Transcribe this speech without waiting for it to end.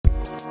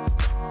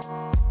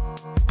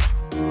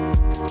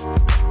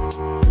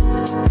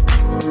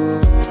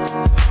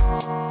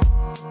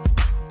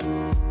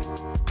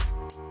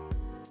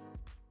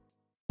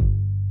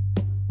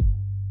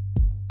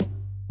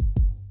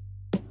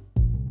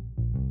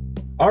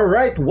All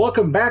right,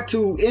 welcome back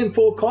to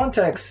Info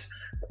Context.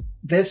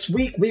 This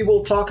week we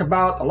will talk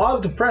about a lot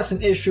of the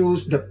present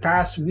issues the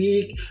past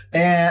week,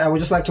 and I would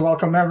just like to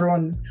welcome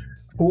everyone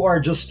who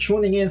are just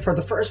tuning in for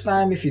the first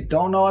time. If you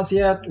don't know us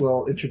yet,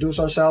 we'll introduce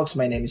ourselves.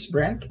 My name is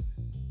Brent,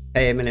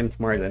 Hey, my name's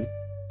Marlon.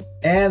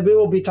 and we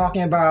will be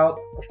talking about,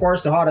 of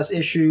course, the hottest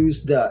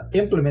issues, the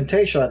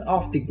implementation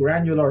of the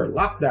granular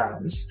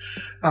lockdowns,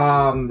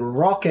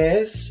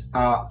 Roque's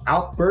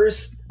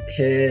outburst,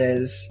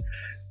 his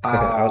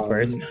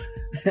Outburst. um,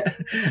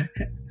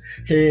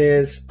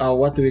 his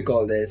what do we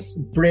call this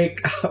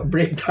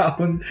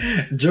breakdown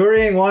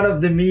during one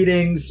of the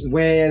meetings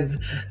with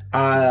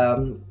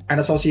an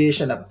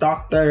association of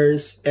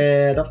doctors,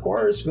 and of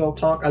course we'll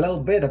talk a little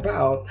bit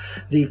about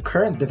the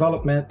current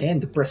development in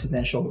the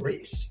presidential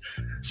race.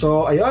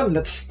 So ayon,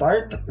 let's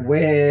start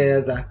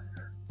with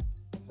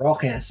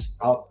Roque's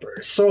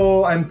outburst.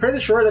 So I'm pretty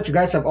sure that you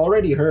guys have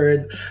already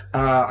heard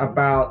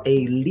about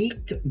a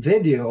leaked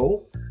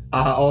video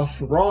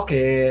of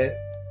Roque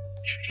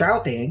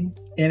shouting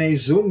in a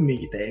Zoom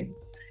meeting.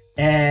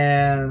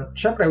 And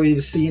syempre,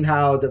 we've seen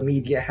how the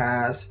media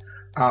has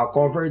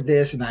covered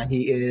this, na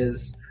he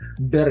is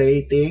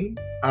berating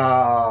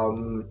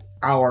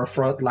our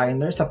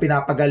frontliners, na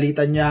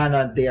pinapagalitan niya,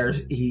 na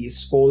he's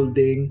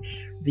scolding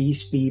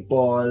these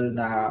people,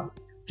 na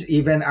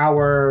even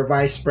our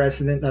vice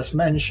president has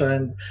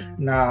mentioned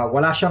na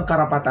wala siyang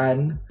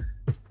karapatan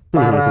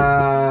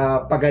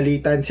para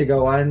pagalitan,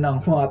 sigawan ang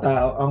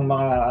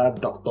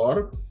mga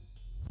doktor.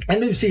 And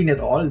we've seen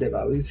it all,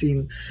 diba? We've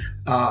seen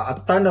a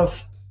ton of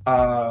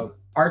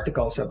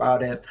articles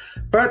about it.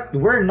 But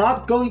we're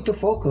not going to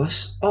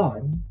focus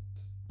on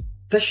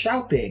the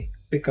shouting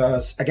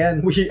because,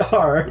 again, we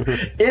are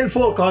in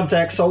full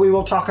context. So we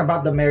will talk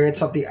about the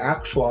merits of the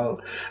actual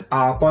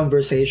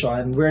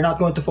conversation. We're not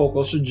going to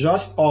focus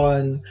just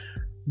on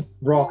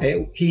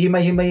Roque.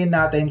 Hihimay-himayin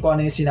natin kung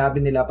ano yung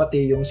sinabi nila,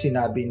 pati yung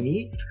sinabi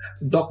ni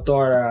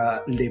Dr.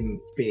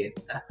 Limpin,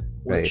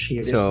 which he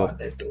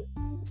responded to.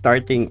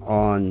 Starting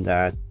on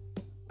that,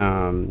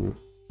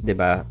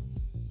 diba,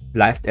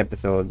 last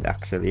episode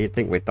actually, I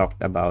think we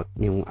talked about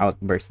yung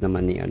outburst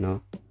naman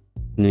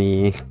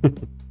ni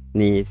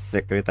ni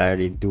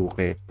Secretary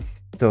Duque.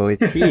 So it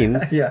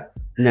seems Yeah.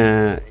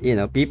 na,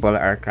 people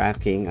are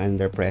cracking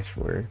under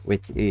pressure,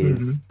 which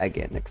is,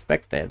 again,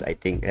 expected. I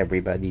think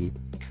everybody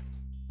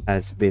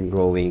has been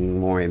growing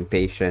more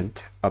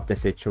impatient of the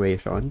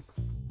situation.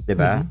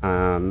 Diba?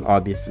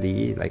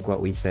 Obviously, like what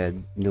we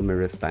said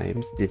numerous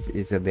times, this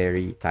is a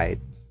very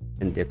tight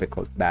and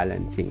difficult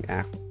balancing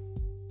act.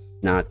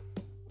 Not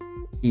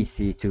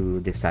easy to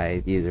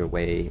decide either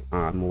way.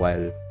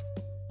 While,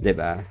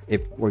 diba,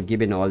 if we're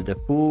given all the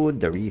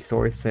food, the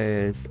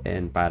resources,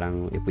 and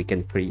parang if we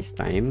can freeze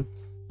time,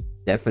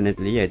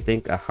 definitely, I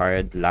think a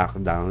hard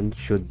lockdown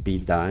should be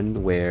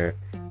done where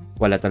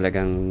wala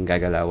talagang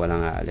gagalaw,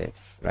 walang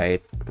aalis.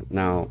 Right?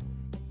 Now,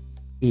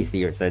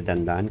 easier said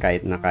than done,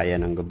 kahit na kaya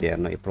ng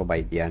gobyerno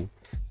i-provide yan.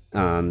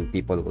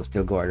 People will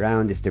still go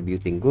around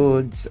distributing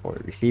goods or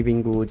receiving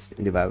goods,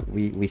 diba?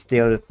 We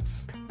still,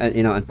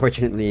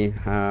 unfortunately,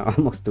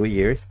 almost 2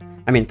 years.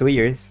 2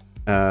 years.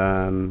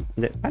 I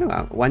don't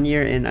know, 1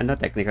 year in,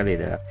 technically,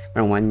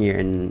 around 1 year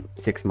and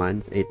 6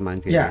 months, 8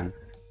 months. Yeah.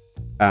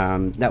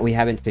 That we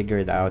haven't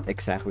figured out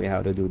exactly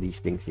how to do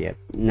these things yet.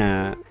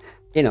 Na,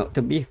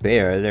 to be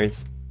fair,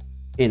 there's,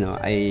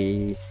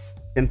 I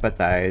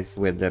sympathize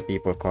with the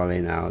people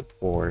calling out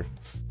for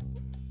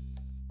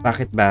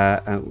bakit ba,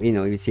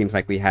 it seems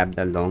like we have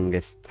the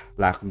longest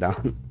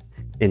lockdown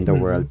in the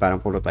world. Parang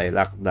puro tayo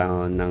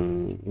lockdown ng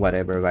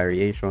whatever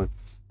variation.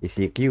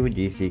 ECQ,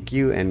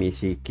 GCQ,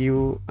 MECQ,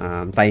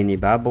 tiny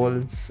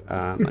bubbles,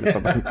 ano pa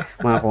ba,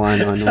 mga kung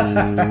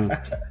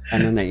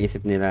ano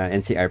naisip nila,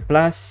 NCR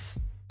Plus,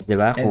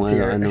 diba? Kung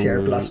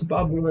NCR Plus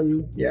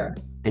bubble, yeah.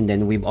 And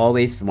then we've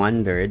always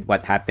wondered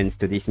what happens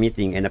to this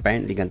meeting, and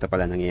apparently ganito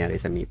pala nangyayari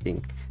sa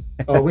meeting.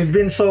 We've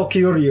been so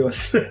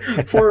curious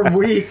for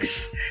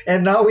weeks,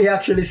 and now we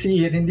actually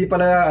see it. Hindi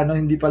pala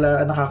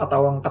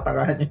nakakatawang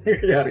katakahan yung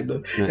nangyayari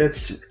doon.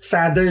 It's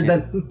sadder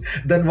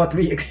than what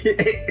we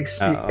expected.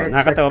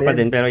 Nakakatawa pa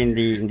din, pero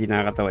hindi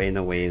nakakatawa in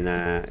a way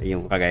na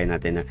yung kagaya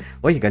natin na,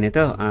 oy,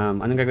 ganito,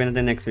 anong gagawin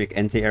natin next week?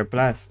 NCR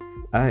Plus.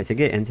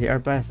 Sige, NCR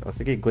Plus.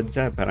 Sige, good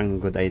job.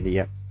 Parang good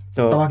idea.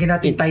 So, tawagin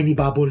natin tiny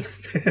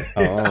bubbles.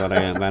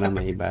 Parang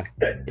may iba.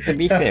 To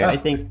be fair, I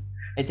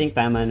think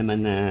tama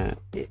naman na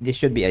this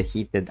should be a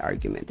heated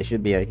argument. This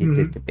should be a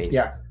heated debate.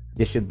 Yeah.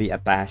 This should be a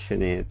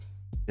passionate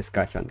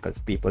discussion because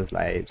people's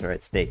lives are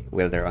at stake,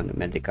 whether on the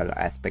medical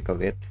aspect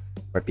of it,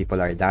 where people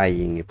are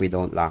dying. If we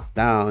don't lock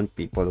down,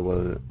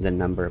 the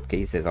number of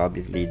cases,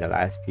 obviously, the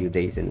last few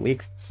days and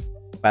weeks,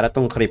 para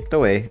tong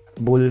crypto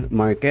bull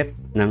market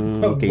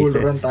ng cases.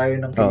 Bull run tayo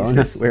ng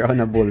cases. We're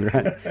on a bull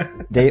run.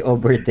 Day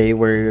over day,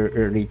 we're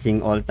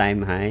reaching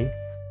all-time high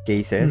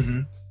cases.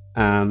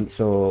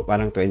 So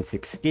parang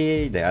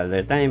 26k the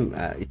other time.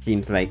 It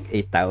seems like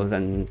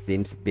 8,000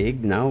 seems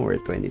big now, or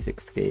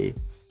 26k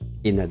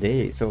in a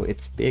day. So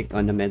it's big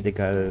on the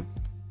medical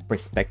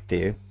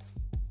perspective.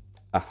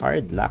 a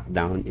hard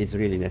lockdown is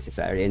really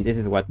necessary, and this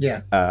is what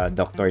Yeah.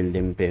 Dr.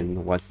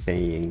 Limpin was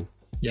saying.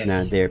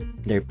 Na Yes.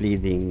 they're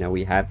pleading na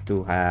we have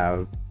to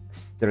have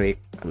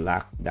strict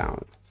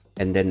lockdown,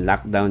 and then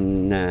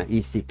lockdown na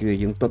ECQ,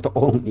 yung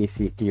totoong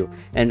ECQ.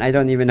 And I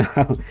don't even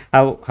know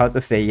how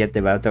to say it,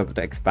 diba? To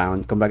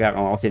expound. Kumbaga,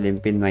 kung ako si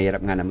Limpin,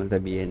 mahirap nga naman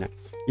sabihin na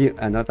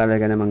ano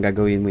talaga naman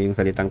gagawin mo yung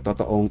salitang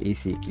totoong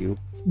ECQ.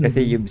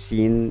 Kasi you've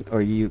seen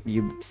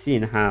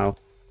how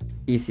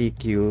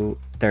ECQ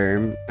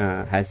term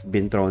has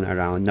been thrown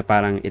around na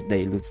parang it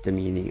dilutes the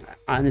meaning.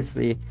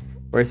 Honestly,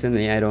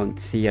 personally, I don't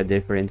see a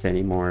difference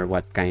anymore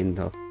what kind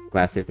of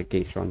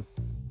classification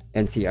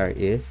NCR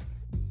is.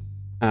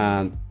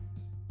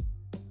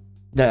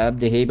 The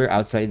behavior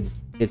outside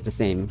is the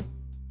same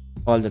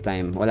all the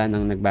time. Wala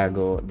nang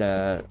nagbago.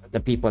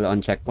 The people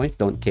on checkpoints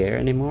don't care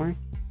anymore.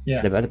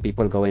 Yeah. Diba? The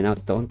people going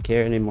out don't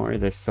care anymore.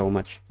 There's so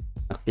much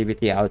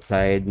activity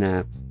outside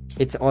na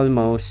it's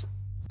almost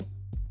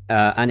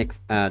not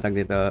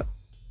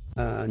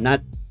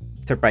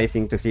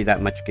surprising to see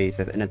that much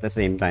cases, and at the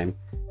same time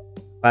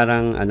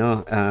parang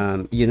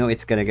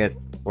it's gonna get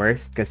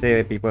worse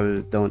kasi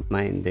people don't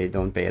mind, they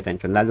don't pay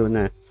attention, lalo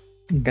na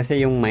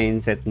kasi yung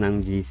mindset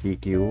ng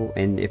GCQ.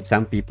 And if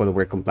some people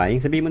were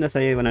complying, sabihin mo na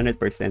sa'yo 100%,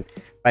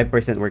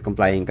 5% were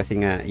complying kasi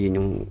nga yun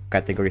yung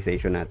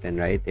categorization natin,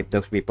 right? If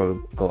those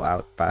people go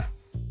out pa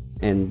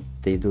and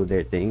they do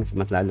their things,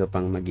 mas lalo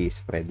pang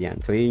mag-i-spread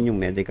yan. So yun yung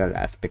medical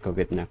aspect of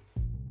it, na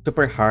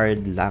super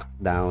hard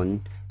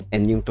lockdown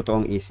and yung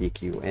totoong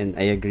ECQ. And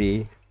I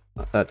agree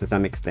to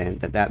some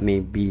extent that may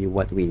be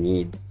what we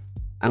need.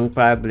 Ang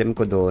problem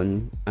ko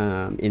doon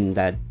in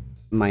that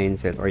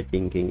mindset or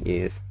thinking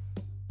is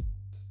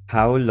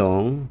how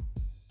long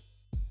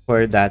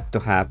for that to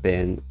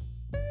happen,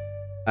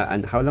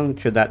 and how long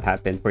should that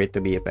happen for it to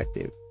be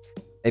effective?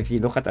 If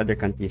you look at other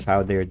countries,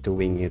 how they're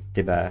doing it,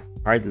 diba?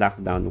 Hard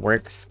lockdown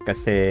works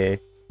kasi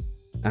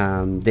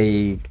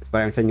they,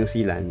 parang sa New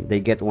Zealand,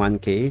 they get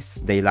one case,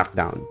 they lock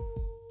down.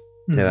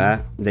 Diba?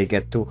 They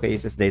get 2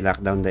 cases, they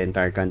lock down the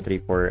entire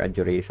country for a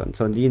duration.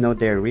 So,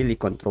 they're really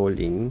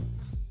controlling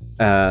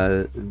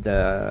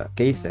the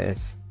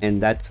cases, and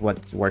that's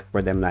what's worked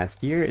for them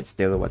last year. It's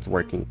still what's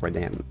working for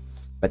them.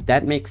 But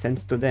that makes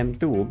sense to them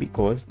too,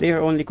 because they are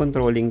only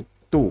controlling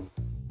 2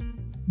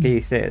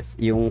 cases.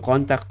 Yung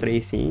contact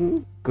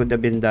tracing could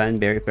have been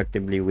done very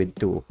effectively with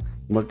 2.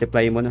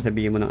 Multiply mo na,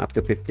 sabihin mo ng up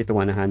to 50 to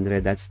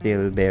 100, that's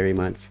still very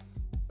much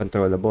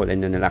controllable,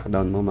 and then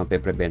na-lockdown mo,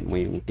 mape-prevent mo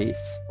yung case.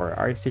 For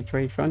our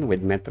situation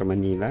with Metro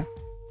Manila,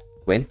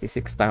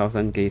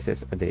 26,000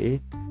 cases a day.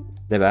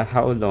 Diba?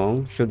 How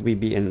long should we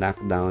be in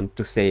lockdown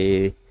to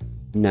say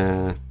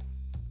na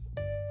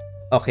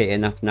okay,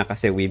 enough na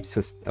kasi we've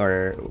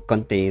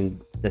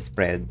contained the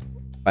spread,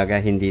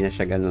 pagka hindi na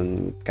siya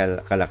ganun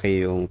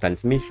kalaki yung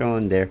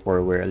transmission,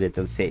 therefore we're a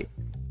little safe.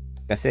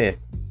 Kasi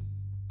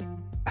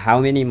how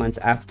many months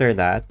after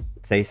that,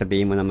 say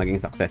sabihin mo na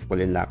maging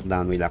successful in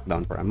lockdown, we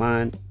lockdown for a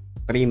month,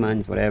 3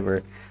 months, whatever,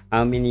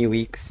 how many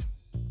weeks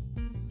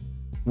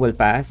will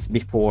pass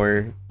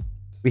before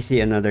we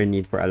see another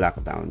need for a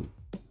lockdown?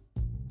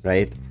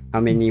 Right?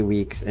 How many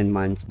weeks and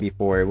months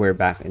before we're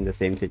back in the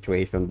same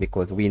situation,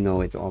 because we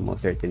know it's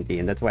almost certainty.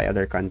 And that's why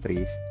other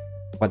countries,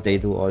 what they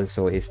do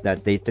also is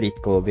that they treat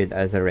COVID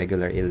as a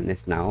regular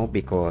illness now,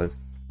 because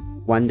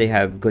one, they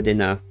have good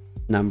enough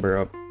number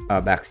of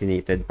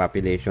vaccinated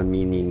population,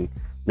 meaning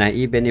na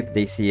even if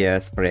they see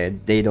a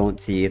spread, they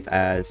don't see it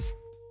as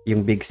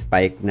yung big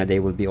spike na they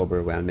will be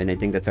overwhelmed. And I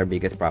think that's our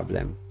biggest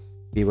problem.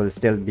 We're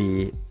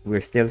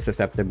still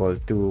susceptible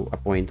to a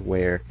point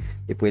where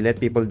if we let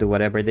people do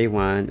whatever they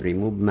want,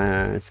 remove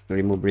masks,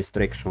 remove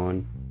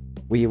restriction,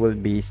 we will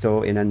be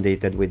so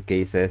inundated with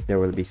cases. There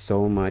will be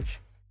so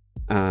much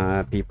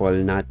people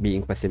not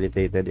being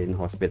facilitated in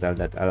hospital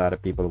that a lot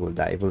of people will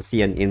die. We'll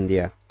see an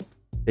India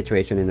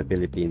situation in the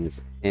Philippines.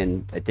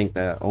 And I think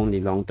the only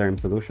long-term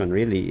solution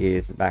really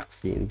is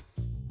vaccine.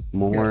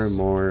 More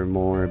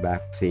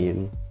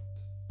vaccine.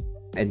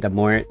 And the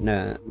more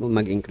na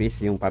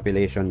mag-increase yung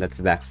population that's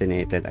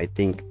vaccinated, I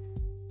think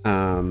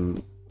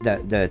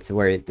that's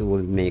where it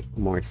will make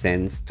more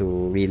sense to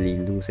really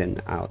loosen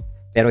out.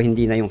 Pero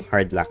hindi na yung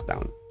hard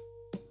lockdown.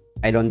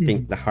 I don't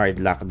think the hard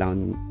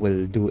lockdown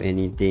will do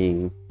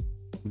anything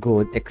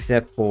good,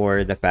 except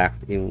for the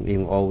fact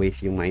yung always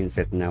yung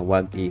mindset na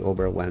wag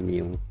i-overwhelm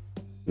yung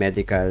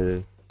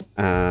medical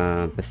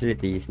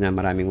facilities na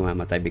maraming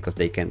mamamatay because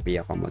they can't be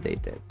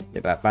accommodated.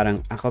 Diba?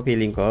 Parang ako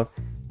feeling ko,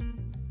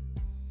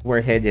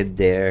 we're headed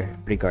there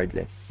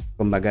regardless.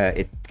 Kumbaga,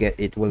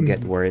 it will get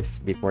worse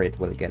before it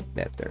will get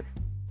better.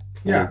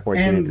 Yeah,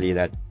 unfortunately,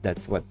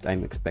 that's what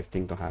I'm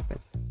expecting to happen.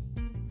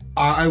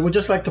 I would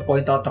just like to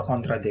point out the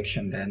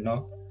contradiction then,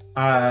 no?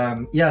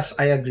 Yes,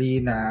 I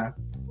agree na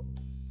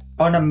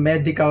on a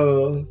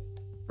medical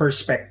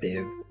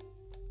perspective,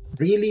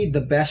 really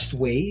the best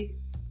way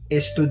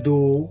is to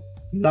do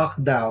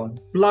lockdown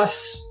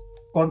plus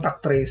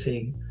contact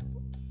tracing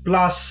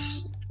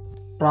plus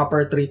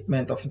proper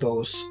treatment of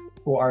those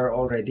who are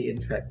already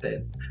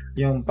infected.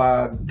 Yung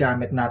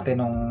paggamit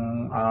natin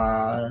nung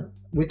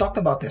we talked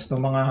about this,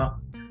 nung mga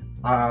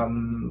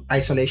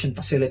isolation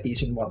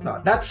facilities and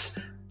whatnot. That's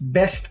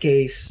best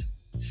case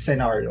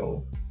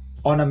scenario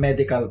on a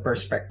medical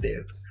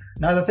perspective.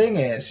 Now the thing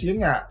is,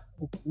 yun nga,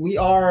 we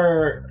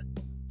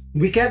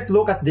can't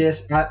look at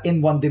this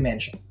in one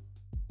dimension.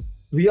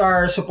 We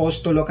are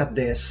supposed to look at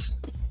this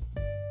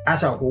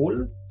as a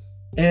whole,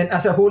 and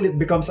as a whole it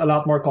becomes a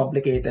lot more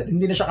complicated.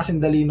 Hindi na siya kasing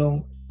dali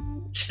nung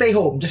stay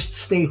home, just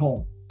stay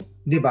home,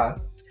 di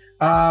ba?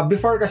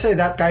 Before kasi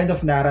that kind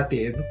of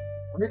narrative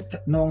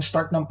nung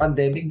start ng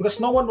pandemic, because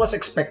no one was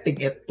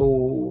expecting it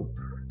to,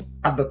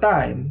 at the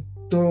time,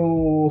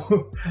 to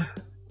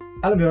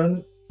alam mo yun,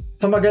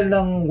 tumagal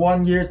ng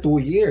 1 year, 2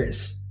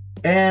 years.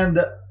 And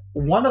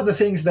one of the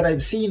things that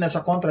I've seen as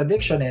a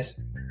contradiction is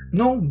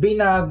nung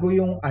binago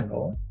yung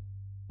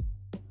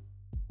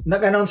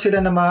nag-announce sila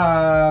na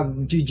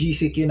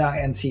mag-GCQ na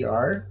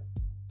NCR,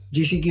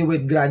 GCQ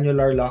with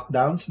granular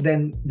lockdowns,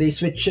 then they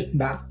switch it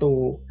back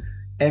to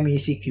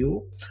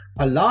MECQ.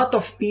 A lot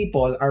of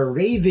people are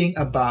raving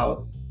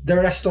about the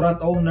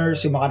restaurant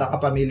owners, yung mga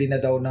nakapamili na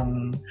daw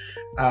ng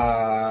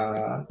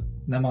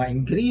mga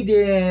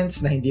ingredients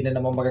na hindi na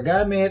naman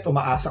magagamit,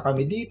 umaasa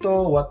kami dito,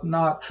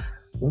 whatnot.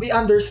 We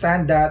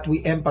understand that,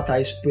 we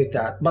empathize with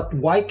that, but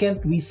why can't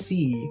we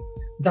see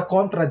the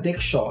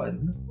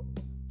contradiction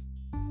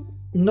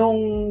nung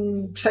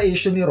sa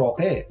issue ni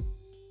Roque?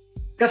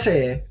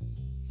 Kasi,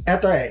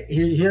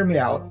 hear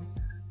me out.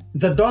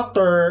 The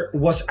doctor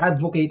was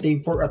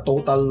advocating for a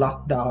total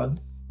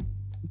lockdown,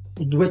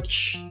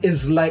 which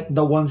is like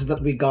the ones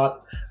that we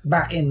got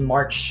back in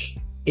March,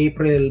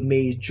 April,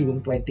 May, June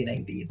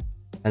 2019.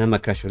 Sana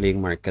mag-crash ulit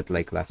yung market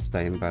like last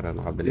time para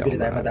makabili ako.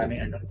 Bili tayo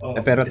madaming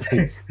pero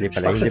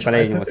hindi pala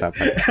yun yung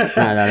usapan.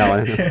 Naalala ko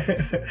na.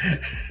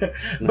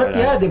 But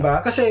yeah, di ba?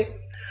 Kasi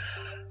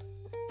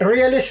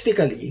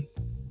realistically,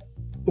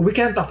 we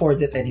can't afford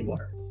it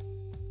anymore.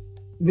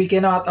 We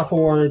cannot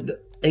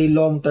afford a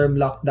long-term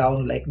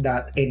lockdown like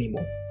that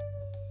anymore.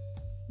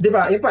 'Di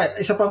ba?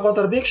 Isa pang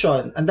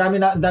contradiction. Ang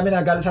dami na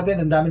galing sa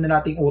atin, ang dami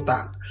na nating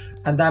utang.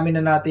 Ang dami na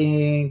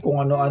nating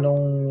kung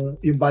ano-anong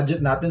yung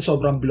budget natin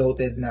sobrang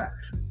bloated na.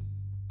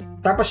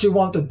 Tapos you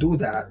want to do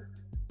that.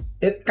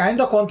 It kind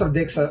of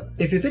contradicts.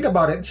 If you think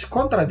about it, it's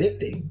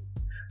contradicting.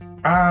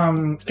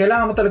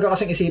 Kailangan mo talaga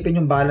kasing isipin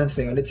yung balance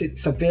na yun.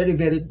 It's a very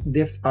very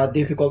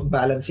difficult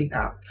balancing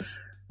act.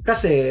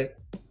 Kasi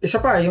isa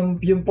pa yung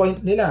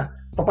point nila.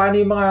 Paano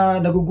yung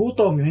mga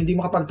nagugutom, yung hindi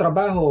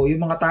makapagtrabaho,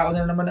 yung mga tao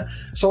na naman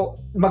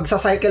so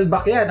magsa-cycle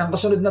back yan. Ang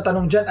kasunod na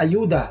tanong dyan,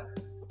 ayuda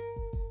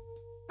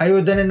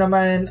na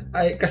naman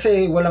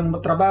kasi walang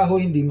trabaho,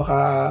 hindi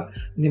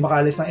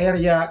makaalis ng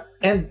area.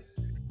 And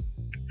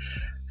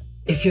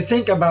if you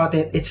think about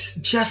it, it's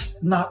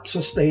just not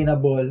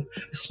sustainable,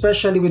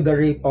 especially with the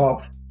rate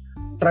of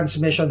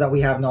transmission that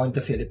we have now in the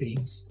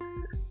Philippines.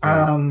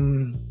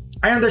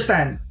 I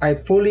understand. I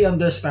fully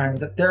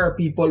understand that there are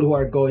people who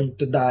are going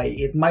to die.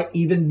 It might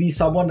even be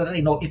someone that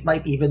I know. It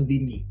might even be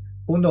me.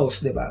 Who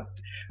knows, diba?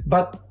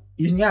 But,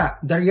 yun nga,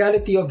 the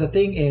reality of the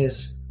thing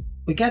is,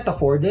 we can't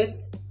afford it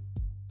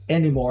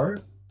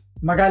anymore.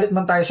 Magalit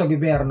man tayo sa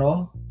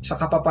gobyerno, sa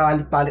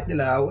kapapalit-palit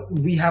nila,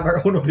 we have our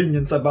own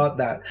opinions about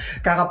that.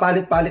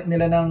 Kakapalit-palit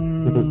nila ng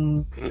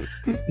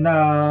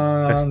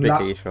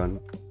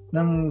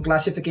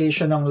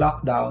classification ng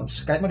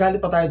lockdowns. Kahit magalit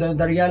pa tayo doon,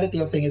 the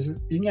reality of thing is,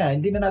 yun nga,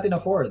 hindi na natin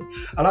afford.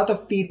 A lot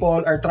of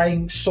people are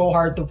trying so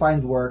hard to find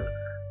work.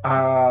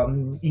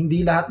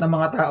 Hindi lahat ng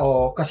mga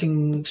tao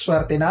kasing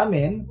swerte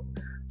namin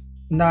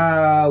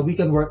na we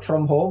can work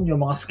from home,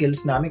 yung mga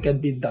skills namin can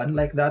be done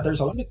like that.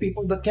 There's a lot of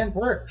people that can't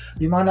work.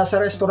 Yung mga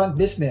nasa restaurant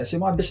business,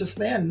 yung mga business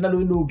na yan,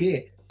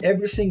 nalulugi.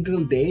 Every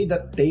single day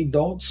that they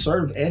don't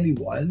serve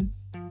anyone,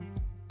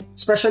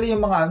 especially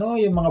yung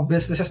mga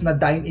businesses na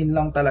dine-in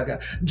lang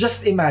talaga.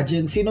 Just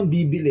imagine, sinong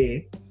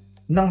bibili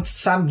ng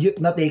samgyup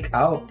na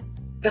take-out?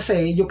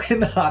 Kasi you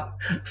cannot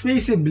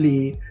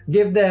feasibly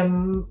give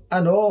them,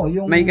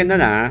 yung... May ganda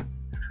na.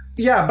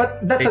 Yeah, but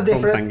that's a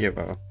different...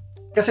 Samgyup,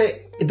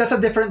 Kasi that's a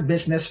different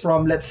business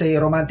from, let's say,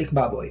 Romantic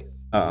Baboy.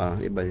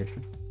 Iba yun.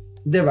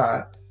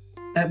 Diba?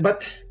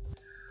 But,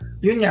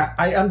 yun nga,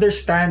 I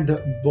understand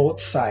both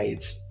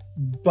sides.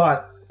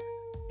 But,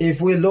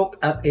 if we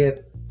look at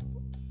it,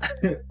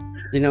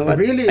 you know what?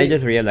 Really, I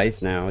just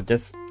realized now,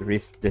 just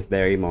this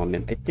very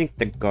moment, I think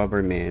the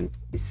government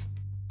is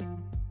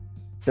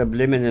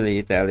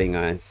subliminally telling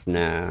us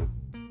na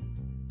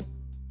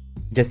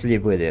just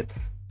live with it.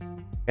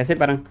 Kasi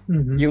parang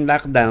yung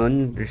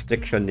lockdown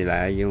restriction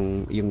nila,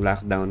 yung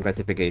lockdown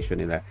classification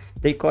nila,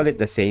 they call it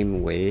the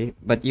same way,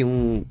 but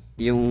yung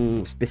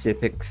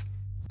specifics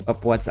of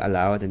what's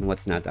allowed and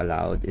what's not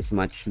allowed is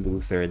much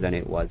looser than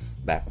it was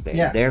back then.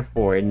 Yeah.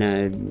 Therefore,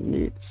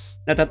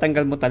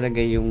 natatanggal mo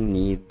talaga yung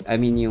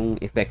yung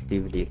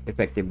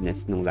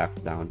effectiveness ng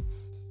lockdown.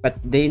 But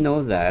they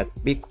know that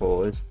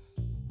because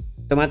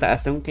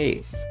tumataas ang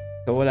case.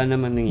 So wala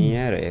naman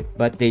nangyayari.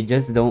 But they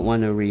just don't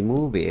want to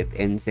remove it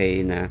and say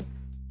na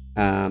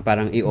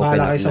parang i-open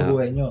Bahala up kayo sa na,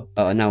 buhay nyo.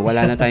 oo, na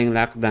wala na tayong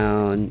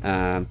lockdown,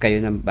 kayo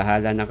na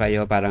bahala na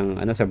kayo, parang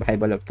ano,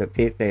 survival of the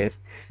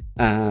fittest.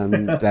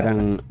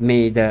 Parang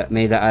may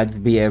the odds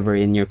be ever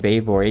in your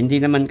favor. Hindi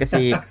naman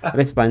kasi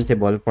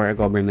responsible for a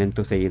government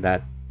to say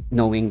that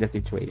knowing the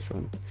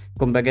situation.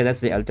 Kumbaga, that's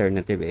the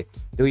alternative eh.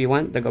 Do we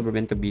want the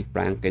government to be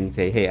frank and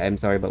say, hey,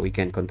 I'm sorry, but we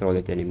can't control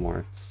it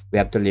anymore.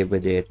 We have to live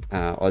with it.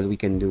 All we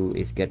can do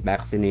is get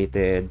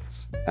vaccinated,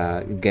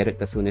 get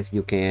it as soon as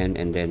you can,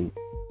 and then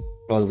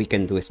all we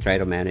can do is try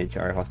to manage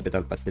our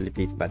hospital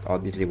facilities. But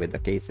obviously, with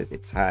the cases,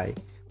 it's high.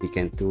 We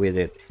can't do with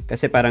it.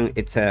 Kasi parang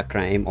it's a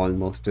crime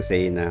almost to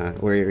say na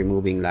we're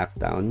removing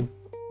lockdown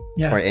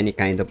for Yeah. any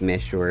kind of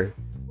measure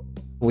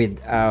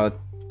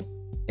without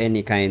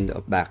any kind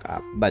of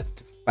backup. But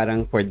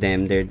parang for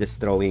them, they're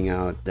just throwing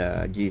out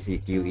the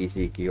GCQ,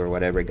 ECQ, or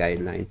whatever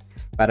guidelines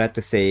para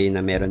to say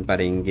na meron pa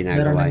rin Meron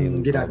ginagawa ng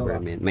yung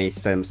ginagawa. government. May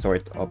some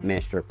sort of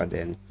measure pa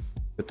din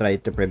to try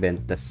to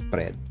prevent the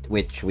spread,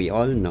 which we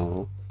all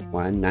know,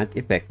 one, not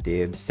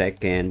effective.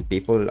 Second,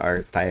 people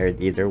are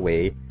tired either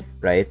way,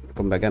 right?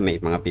 Kumbaga,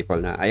 may mga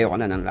people na ayoko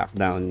na ng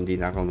lockdown, hindi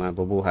na ako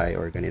mabubuhay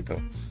or ganito.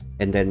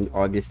 And then,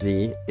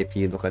 obviously, if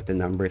you look at the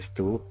numbers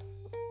too,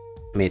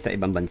 may sa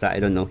ibang bansa,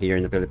 I don't know, here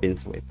in the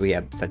Philippines, we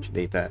have such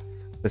data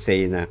to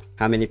say na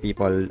how many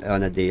people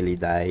on a daily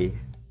dies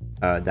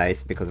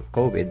because of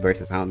COVID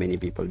versus how many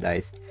people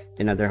dies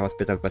in other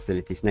hospital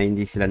facilities na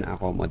hindi sila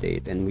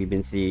na-accommodate. And we've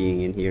been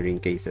seeing and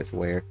hearing cases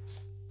where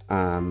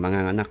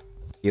mga anak,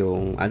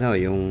 yung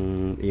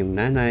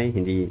nanay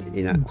hindi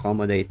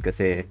na-accommodate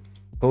kasi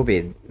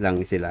COVID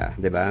lang sila,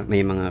 'di ba?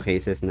 May mga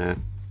cases na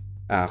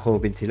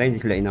COVID sila, hindi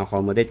sila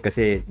ina-accommodate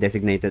kasi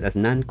designated as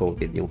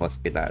non-COVID yung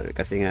hospital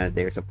kasi nga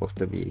they're supposed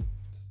to be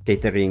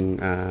catering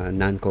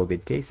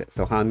non-COVID cases.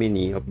 So how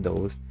many of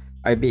those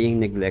are being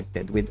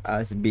neglected with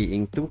us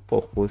being too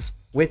focused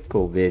with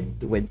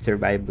COVID, with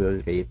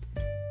survival rate?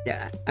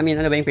 Yeah, I mean,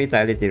 ano ba yung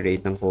fatality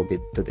rate ng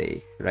COVID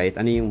today, right?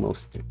 Ano yung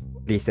most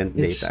recent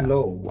It's data?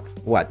 low.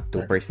 What,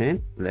 2%? 1?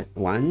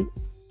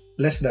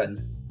 Less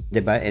than.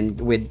 Diba?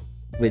 And with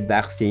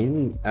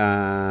vaccine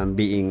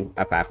being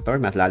a factor,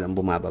 mas lalong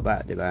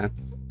bumababa, diba?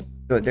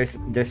 So there's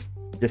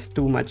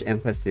too much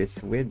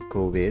emphasis with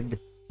COVID,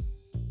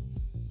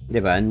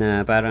 diba?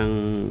 Na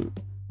parang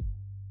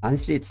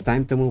honestly, it's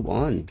time to move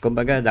on.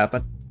 Kumbaga,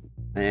 dapat,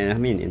 I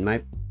mean, in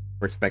my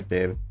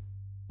perspective,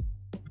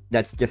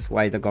 that's just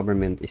why the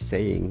government is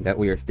saying that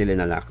we are still in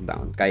a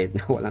lockdown, kahit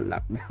na walang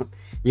lockdown.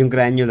 Yung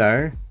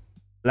granular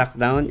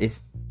lockdown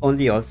is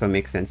only also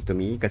makes sense to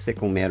me kasi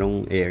kung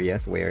merong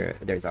areas where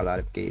there's a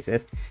lot of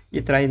cases,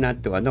 you try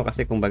not to,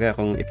 kasi kumbaga,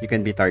 if you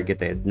can be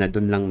targeted na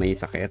dun lang may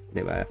sakit,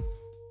 di ba?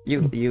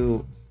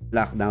 You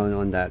lock down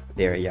on that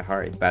area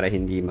hard para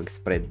hindi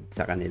mag-spread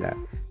sa kanila.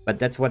 But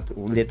that's what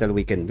little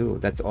we can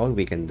do. That's all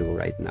we can do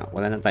right now.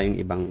 Wala na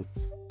tayong ibang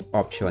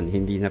option.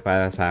 Hindi na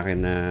para sa akin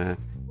na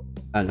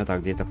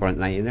tawag dito,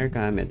 frontliner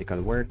ka,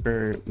 medical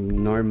worker,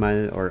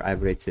 normal or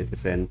average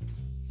citizen,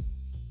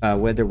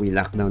 whether we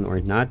lock down or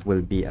not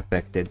will be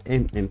affected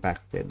and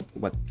impacted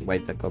what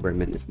the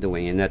government is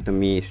doing. And that to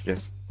me is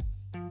just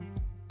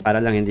para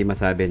lang hindi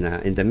masabi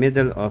na in the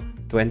middle of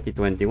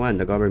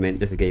 2021 the government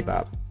just gave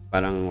up.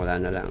 Parang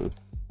wala na lang.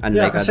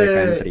 Unlike kasi other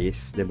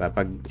countries, 'di ba?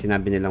 Pag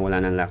sinabi nilang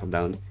wala nang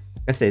lockdown,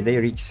 kasi they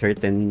reach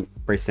certain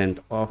percent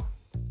of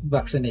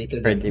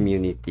vaccinated. herd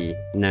immunity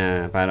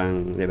na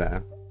parang, 'di ba?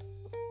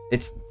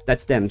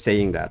 That's them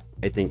saying that.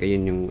 I think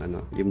ayun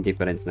yung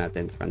difference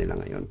natin sa kanila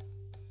ngayon.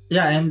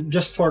 Yeah, and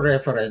just for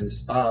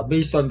reference,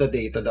 based on the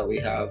data that we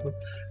have,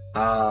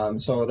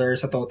 so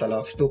there's a total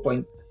of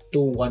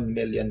 2.21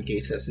 million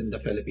cases in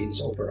the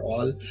Philippines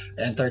overall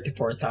and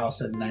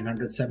 34,978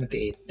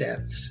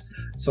 deaths.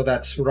 So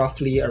that's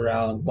roughly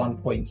around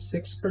 1.6%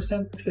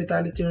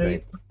 fatality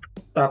rate.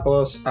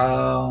 Tapos,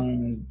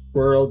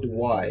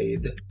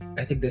 worldwide,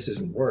 I think this is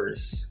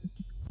worse,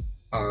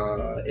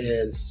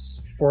 is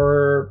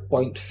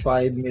 4.5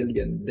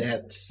 million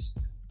deaths,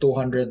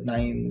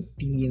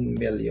 219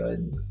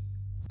 million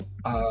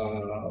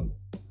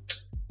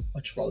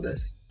what you call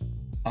this?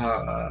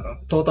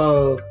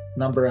 Total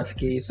number of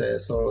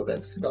cases, so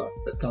that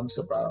comes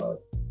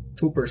about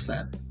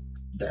 2%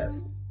 death.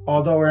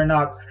 Although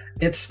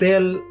it's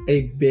still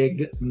a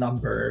big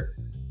number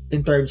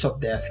in terms of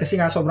death kasi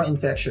nga sobrang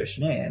infectious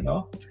niya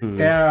no?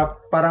 Kaya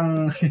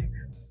parang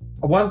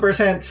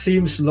 1%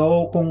 seems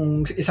low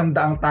kung 100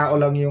 tao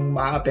lang yung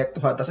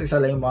maapektuhan tapos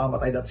isa lang yung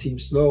mamamatay, that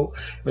seems low.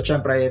 But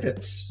syempre, if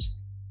it's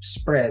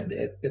spread,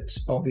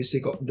 it's obviously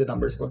the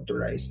numbers going to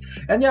rise.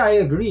 And yeah, I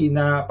agree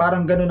na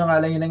parang ganun na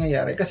nga lang yung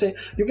nangyayari kasi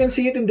you can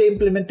see it in the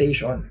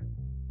implementation.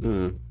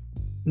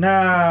 Na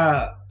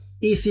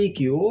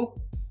ECQ,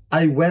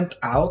 I went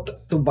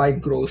out to buy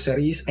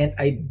groceries and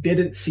I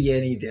didn't see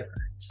any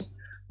difference.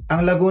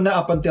 Ang Laguna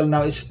up until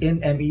now is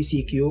in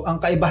MECQ. Ang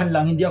kaibahan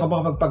lang, hindi ako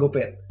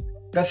makapagpagupit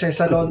kasi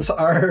salons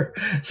are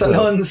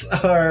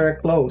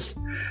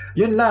closed.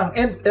 Yun lang.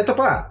 And ito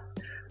pa,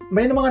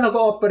 may mga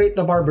nag-ooperate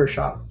na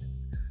barbershop.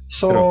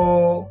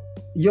 So,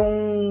 yung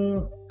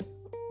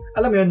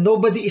alam mo yun,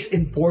 nobody is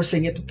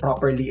enforcing it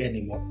properly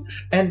anymore.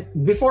 And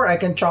before, I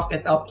can chalk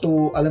it up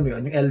to, alam mo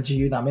yun, yung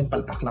LGU namin,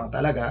 palpak lang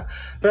talaga.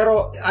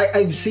 Pero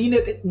I've seen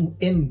it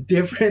in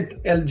different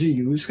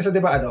LGUs. Kasi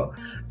diba at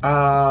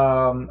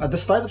the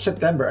start of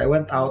September, I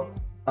went out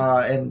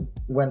and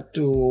went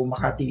to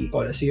Makati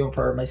Coliseum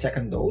for my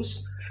second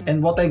dose.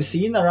 And what I've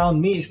seen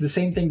around me is the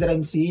same thing that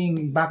I'm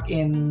seeing back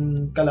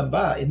in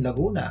Calamba, in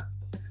Laguna.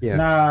 Yeah.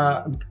 Na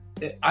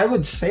I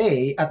would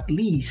say at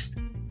least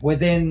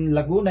within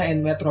Laguna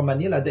and Metro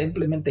Manila, the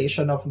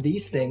implementation of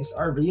these things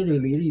are really,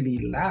 really,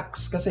 really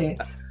lax. Kasi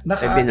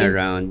I've been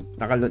around.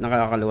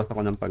 Nakakaluwas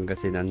ako ng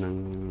Pangasinan ng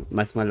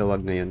mas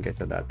maluwag ngayon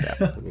kaysa dati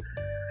actually.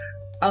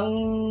 Ang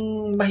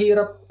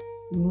mahirap,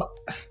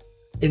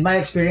 in my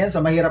experience,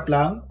 ang mahirap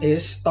lang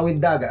is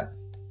tawid dagat.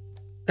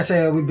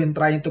 Kasi we've been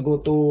trying to go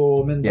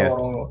to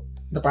Mindoro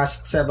the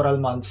past several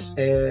months.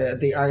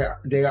 They are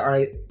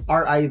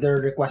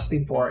either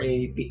requesting for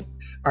a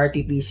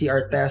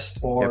RT-PCR test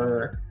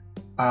or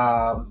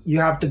you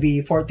have to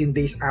be 14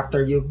 days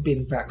after you've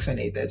been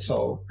vaccinated.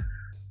 So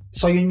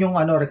yun yung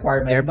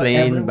requirement.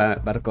 Airplane,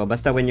 barko,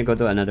 basta when you go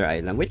to another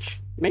island, which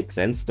makes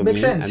sense to me.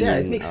 Makes sense,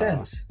 it makes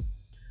sense.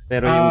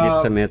 Pero yung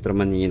dito sa Metro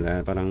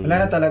Manila, parang wala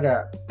na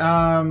talaga.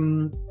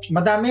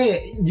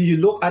 Madami, you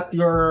look at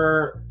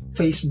your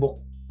Facebook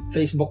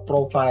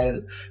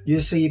profile,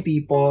 you see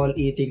people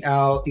eating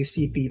out, you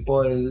see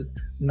people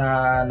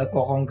na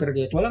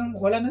nagko-congregate, wala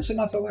nang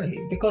sumasaway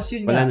because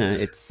yun wala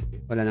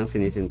nang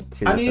sinisin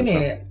ano yun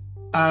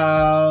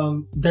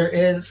there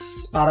is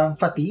parang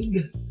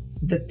fatigue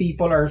that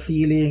people are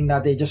feeling na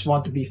they just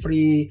want to be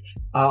free,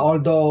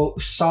 although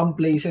some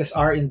places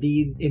are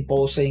indeed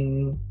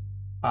imposing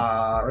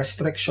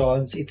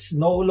restrictions. It's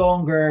no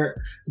longer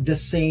the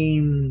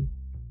same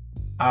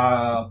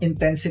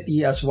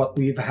intensity as what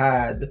we've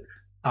had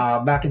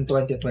back in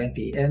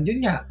 2020, and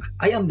yun nga,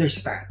 I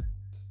understand.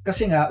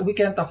 Kasi nga, we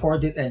can't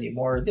afford it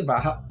anymore, di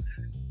ba?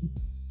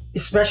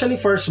 Especially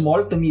for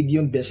small to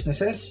medium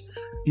businesses,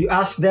 you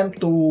ask them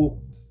to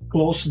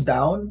close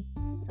down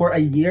for a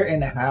year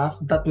and a half,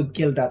 that would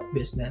kill that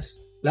business.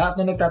 Lahat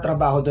na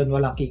nagtatrabaho doon,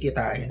 walang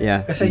kikitain.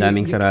 Yeah, kasi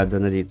daming sarado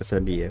na dito sa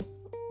BF.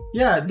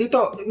 Yeah,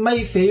 dito,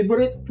 my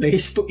favorite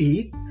place to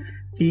eat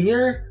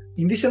here,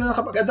 hindi sila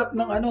nakapag-adapt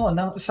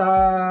sa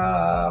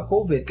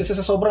COVID kasi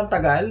sa sobrang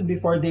tagal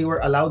before they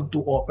were allowed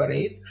to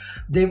operate,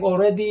 they've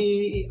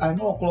already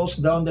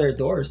closed down their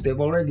doors.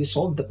 They've already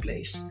sold the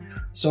place.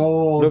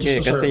 So okay,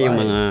 just to kasi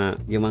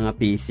survive. yung mga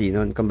PC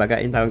noon, kumbaga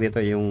yung tawag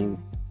dito,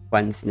 yung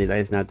funds nila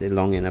is not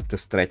long enough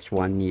to stretch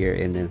 1 year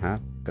and a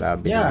half.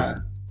 Grabe.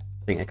 Yeah.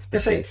 Yung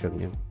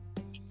expectation yun.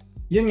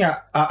 Yun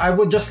nga, I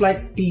would just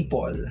like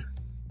people.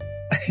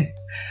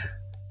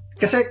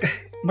 Kasi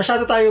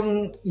masyado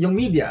tayong, yung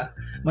media,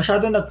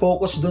 masyado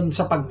nag-focus dun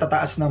sa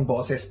pagtataas ng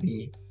boses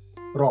ni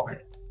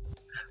Roque.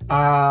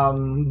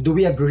 Do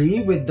we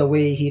agree with the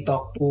way he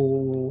talked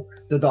to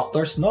the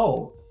doctors?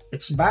 No.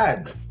 It's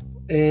bad.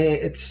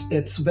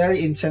 It's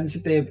very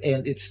insensitive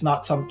and it's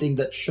not something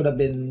that should have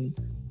been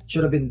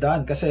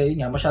done kasi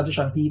yun nga, masyado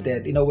siyang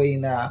heated in a way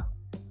na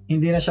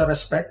hindi na siya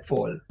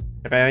respectful.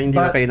 Kaya hindi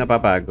na kayo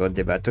napapagod,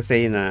 diba? To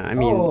say na, I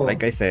mean,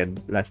 like I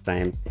said last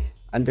time,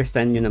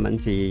 understand nyo naman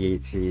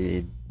si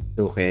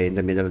Duque in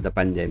the middle of the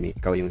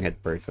pandemic, ikaw yung head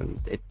person.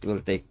 It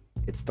will take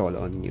its toll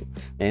on you.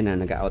 Ayun na,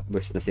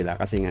 nag-outburst na sila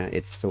kasi nga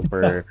it's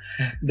super...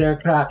 They're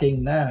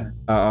cracking na.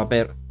 Oo,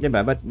 pero, diba?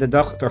 But the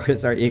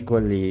doctors are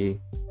equally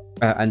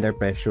under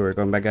pressure.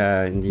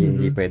 Kumbaga,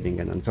 hindi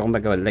pwedeng ganun. So,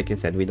 kumbaga, like you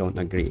said, we don't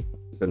agree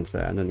dun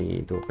sa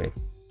ni Duque.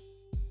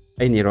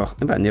 Ay, ni Roque.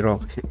 Diba? Ni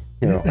Roque.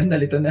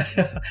 Nalito na.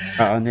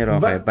 Oo, ni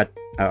Roque. But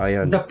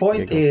yun. The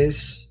point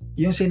is,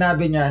 yung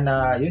sinabi niya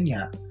na, yun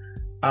nga,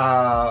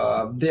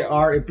 they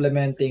are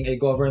implementing a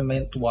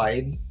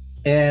government-wide,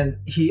 and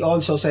he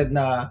also said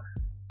na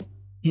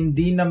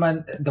hindi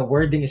naman, the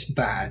wording is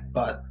bad,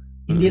 but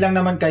hindi lang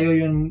naman kayo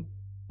yung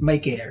may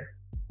care.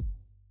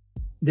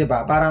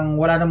 Diba? Parang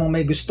wala namang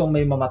may gustong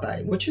may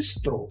mamatay, which is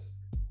true.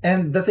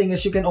 And the thing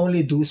is, you can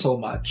only do so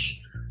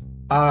much.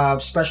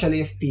 Especially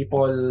if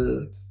people,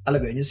 alam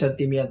mo yun, yung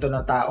sentimiento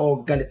ng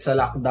tao, galit sa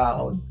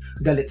lockdown,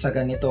 galit sa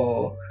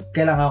ganito,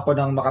 kailangan ko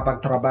nang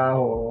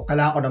makapagtrabaho,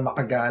 kailangan ko nang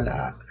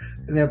makagala,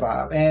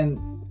 diba? And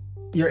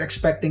you're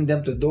expecting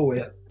them to do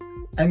it.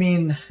 I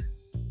mean,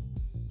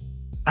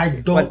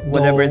 I don't know.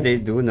 Whatever they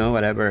do, no?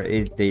 Whatever,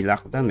 if they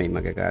lock down, may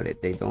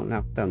magagalit. They don't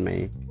lock down,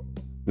 may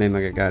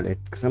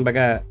magagalit. Kasi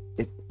baga,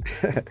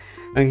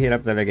 ang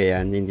hirap talaga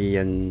yan. Hindi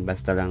yan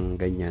basta lang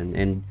ganyan.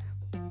 And,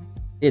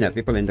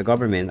 people in the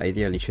government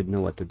ideally should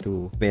know what to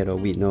do. Pero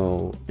we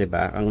know,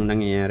 diba? Ang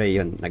nangyayari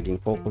yun, naging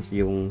focus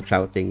yung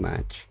shouting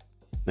match.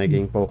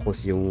 Naging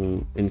focus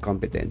yung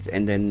incompetence.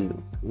 And then,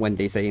 when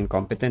they say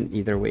incompetent,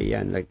 either way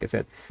yan. Like I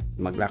said,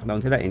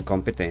 mag-lockdown sila,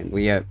 incompetent.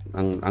 We have,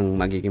 ang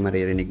magiging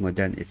maririnig mo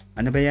dyan is,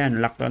 ano ba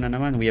yan? Lockdown na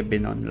naman. We have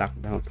been on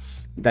lockdown.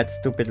 That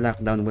stupid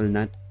lockdown will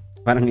not,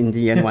 parang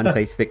hindi yan one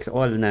size fits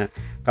all na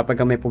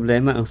kapag may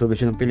problema, ang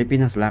solusyon ng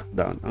Pilipinas,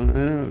 lockdown.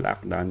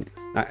 Lockdown.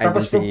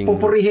 Tapos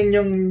pupurihin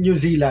yung New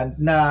Zealand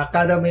na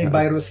kada may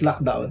virus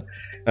lockdown.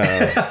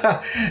 Oo.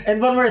 And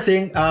one more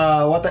thing,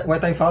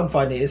 what I found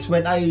funny is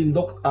when I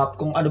looked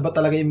up kung ano ba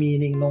talaga yung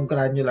meaning ng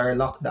granular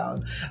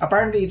lockdown.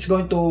 Apparently, it's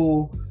going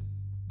to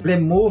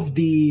remove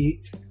the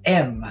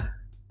M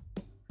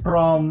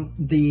from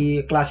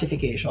the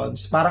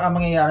classifications. Parang ang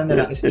mangyayari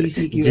na lang is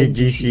ECQ and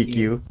GCQ.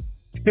 GGCQ.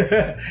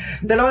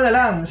 Dalawa na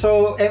lang.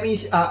 So,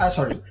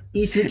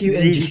 ECQ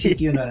and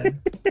GCQ na lang.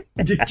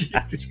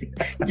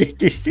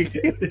 GGCQ.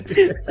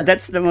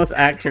 That's the most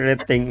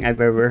accurate thing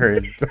I've ever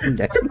heard from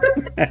them.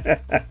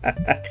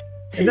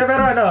 Hindi,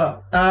 pero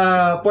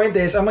point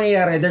is, ang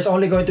mangyayari, there's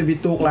only going to be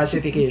 2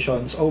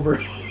 classifications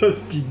overall.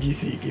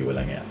 GGCQ,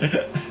 walang yan.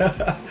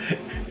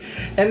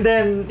 And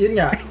then, yun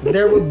nga,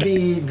 there would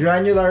be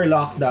granular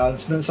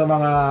lockdowns dun sa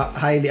mga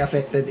highly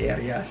affected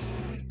areas.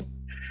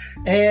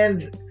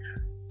 And,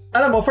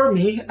 alam mo, for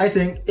me, I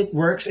think it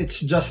works. It's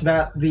just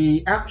that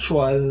the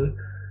actual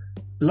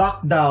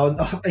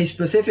lockdown of a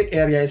specific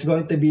area is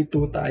going to be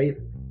too tight.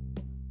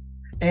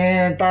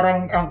 And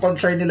parang ang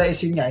concern nila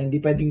is yun nga,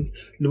 hindi pwedeng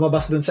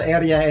lumabas dun sa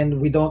area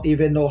and we don't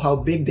even know how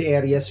big the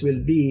areas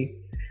will be.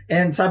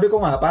 And sabi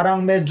ko nga,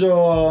 parang medyo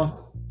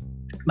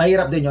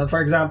mahirap din yun.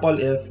 For example,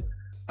 if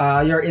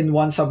you're in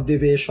one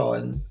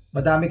subdivision,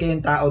 madami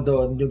kayong tao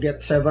doon, you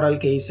get several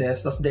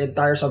cases, tapos the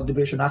entire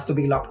subdivision has to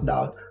be locked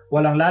down.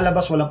 Walang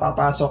lalabas, walang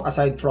papasok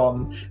aside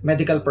from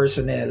medical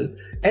personnel.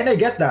 And I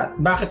get that.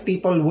 Bakit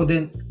people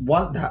wouldn't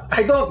want that?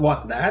 I don't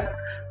want that.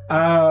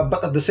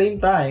 But at the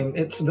same time,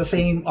 it's the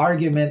same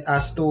argument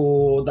as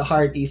to the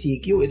hard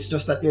ECQ. It's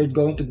just that you're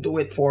going to do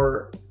it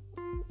for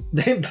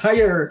the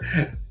entire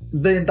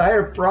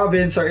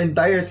province or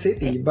entire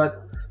city.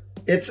 But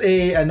it's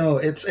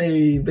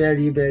a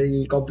very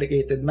very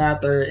complicated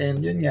matter, and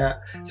yun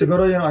nga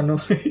siguro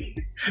yung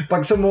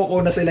pag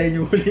sumuko na sila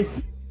yung huling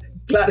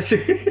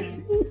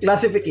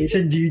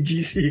classification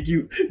GGCQ.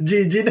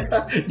 GG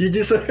na. GG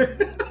sir.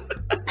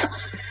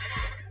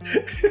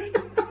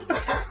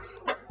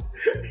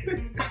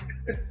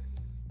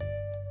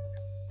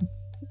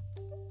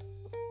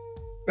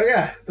 But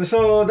yeah,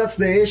 so that's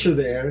the issue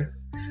there.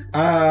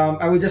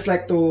 I would just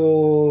like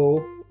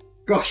to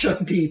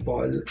caution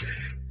people.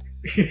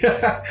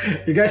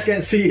 You guys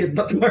can't see it,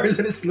 but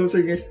Marlon is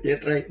losing his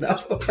shit right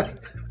now.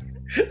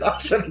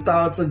 Siya ng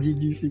tawad sa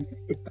GGC.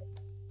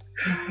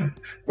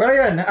 Pero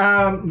yun,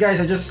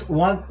 guys, I just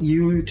want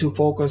you to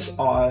focus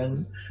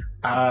on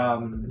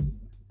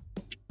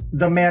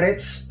the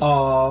merits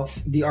of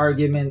the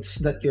arguments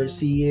that you're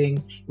seeing.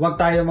 Huwag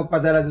tayo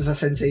magpadala doon sa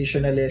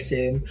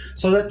sensationalism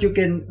so that you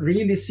can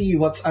really see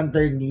what's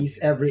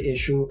underneath every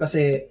issue.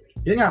 Kasi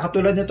yun nga,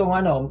 katulad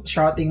nitong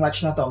shouting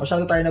match na to,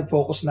 masyado tayo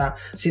nag-focus na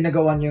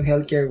sinagawan yung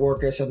healthcare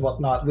workers and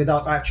whatnot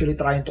without actually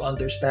trying to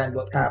understand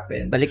what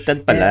happened.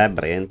 Baliktad pala,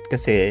 Brent.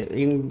 Kasi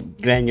yung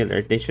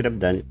granular, they should have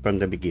done it from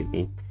the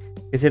beginning.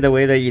 Kasi the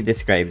way that you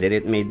described it,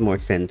 it made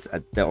more sense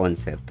at the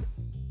onset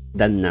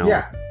than now.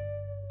 Yeah.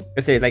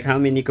 Kasi like, how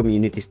many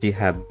communities do you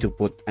have to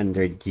put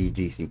under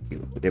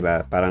GGCQ?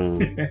 Diba? Parang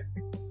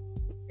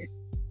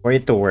for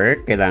it to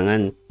work,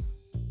 kailangan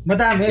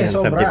madami,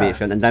 sobra.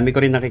 Subdivision. Ang dami ko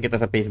rin nakikita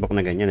sa Facebook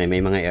na ganyan.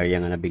 May mga area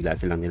nga na bigla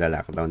silang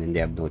nila-lockdown and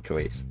they have no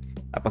choice.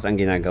 Tapos ang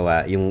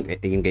ginagawa, yung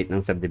gate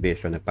ng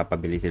subdivision,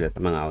 nagpapabili sila sa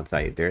mga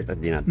outsider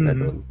tapos dinadala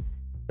doon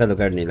sa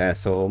lugar nila.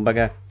 So,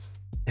 kumbaga,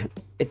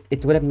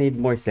 it would have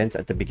made more sense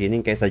at the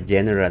beginning kaysa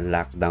general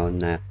lockdown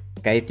na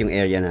kahit yung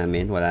area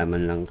namin, wala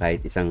man lang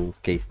kahit isang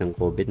case ng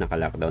COVID,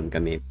 naka-lockdown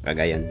kami,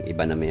 kagaya ng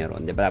iba na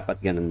mayroon. Diba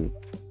dapat ganun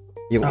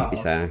yung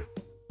umpisa.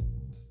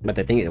 But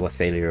I think it was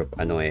failure of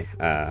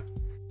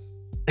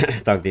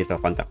tawag dito,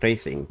 contact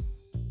tracing.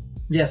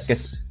 Yes,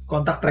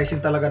 contact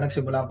tracing talaga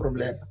nagsimula ang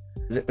problema.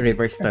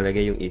 Reverse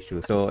talaga yung issue.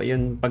 So,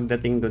 yun,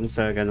 pagdating dun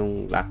sa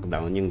ganung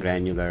lockdown, yung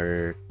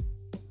granular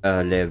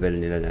level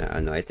nila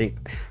na I think,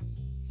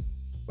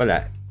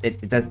 wala.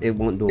 It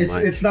won't do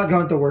much. It's not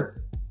going to work.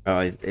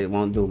 It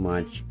won't do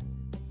much.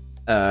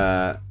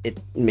 It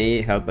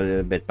may help a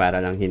little bit para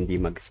lang hindi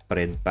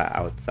mag-spread pa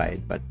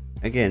outside. But,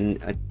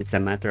 again, it's a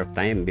matter of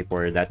time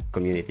before that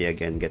community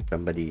again gets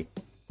somebody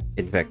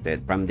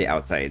infected from the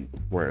outside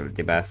world,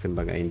 diba?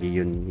 Kumbaga, hindi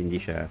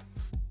siya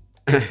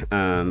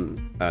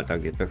tawag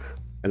dito,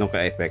 ganun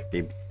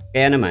ka-effective.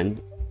 Kaya naman,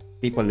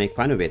 people make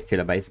fun of it.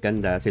 Sila Vice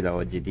Ganda, sila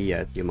OG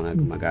Diaz, yung mga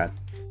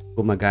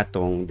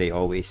gumagatong, they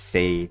always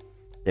say,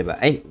 diba,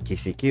 ay,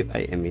 GCQ,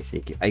 ay,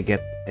 MECQ. I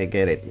get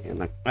it.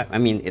 I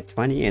mean, it's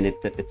funny and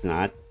it's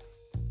not.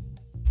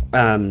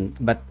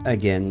 But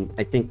again,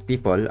 I think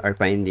people are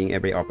finding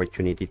every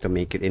opportunity to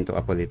make it into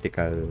a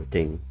political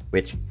thing,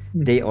 which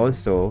they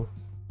also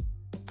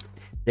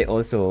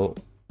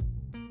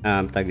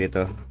tag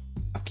dito,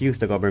 accuse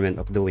the government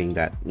of doing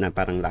that, na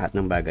parang lahat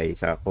ng bagay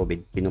sa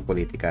COVID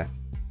pinupolitika,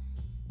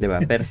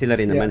 diba? Pero sila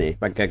rin naman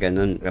pagka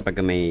ganun,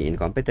 kapag may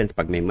incompetence,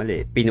 pag may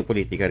mali,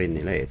 pinupolitika rin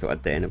nila so at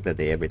the end of the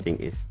day, everything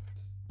is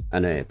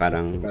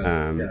parang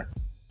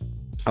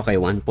okay,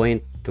 1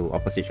 point to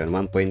opposition,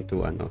 1 point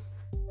to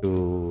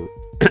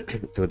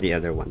to the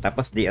other one.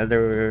 Tapos the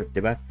other,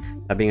 diba,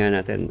 sabi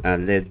nga natin,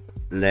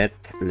 let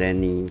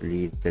Lenny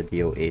lead the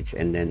DOH,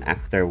 and then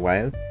after a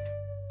while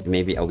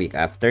maybe a week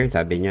after,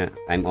 sabi niya,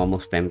 I'm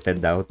almost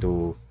tempted daw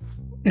to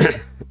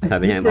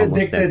sabi niya, I'm almost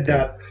Predicted tempted.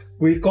 that.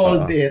 We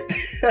called Oo. it.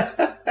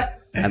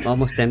 I'm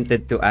almost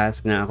tempted to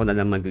ask na ako na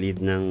lang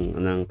mag-lead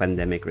ng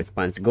pandemic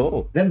response.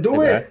 Go! Then do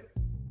Diba? it.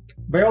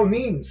 By all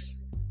means.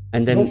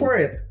 And then, Go for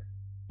it.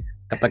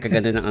 kapag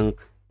ganun ang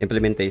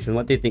implementation,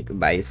 what do you think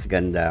Vice,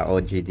 Ganda,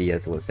 OG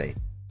Diaz will say?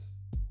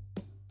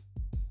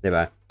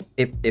 Diba?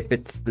 If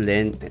it's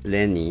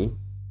Lenny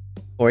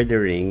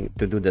ordering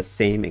to do the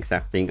same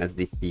exact thing as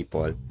these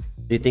people,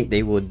 do you think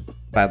they would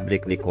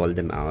publicly call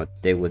them out?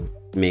 They would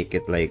make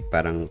it like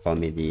parang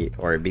comedy,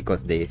 or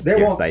because they're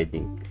won't.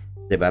 siding?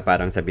 Diba?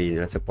 Parang sabihin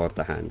nila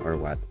supportahan or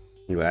what?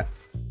 Diba?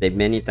 They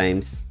many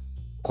times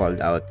called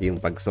out yung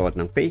pagsuot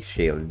ng face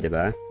shield,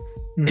 diba?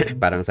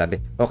 Parang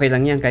sabi, okay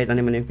lang yan, kahit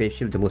ano naman yung face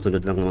shield,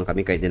 sumusunod lang naman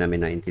kami, kahit di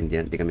namin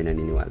naintindihan, di kami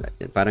naniniwala.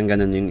 Parang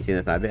ganun yung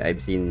sinasabi.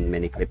 I've seen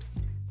many clips.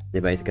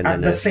 Diba?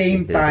 At the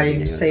same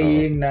time,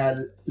 saying na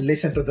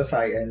listen to the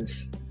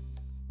science.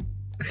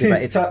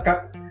 Diba? It's,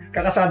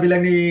 kakasabi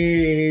lang ni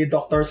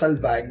Dr.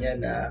 Salvania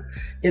na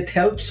it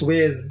helps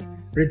with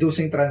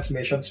reducing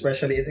transmission,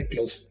 especially in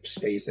enclosed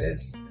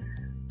spaces.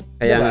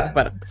 Kaya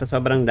diba? Sa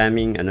sobrang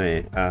daming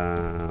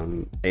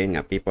ayun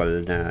nga,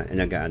 people na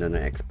nag-ano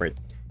na expert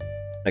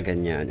na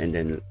ganyan, and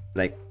then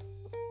like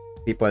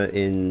people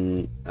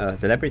in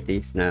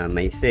celebrities na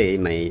may say,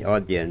 may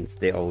audience,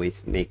 they always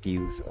make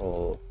use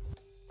of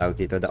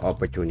the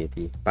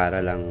opportunity para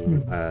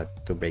lang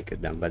to break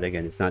it down. But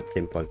again, it's not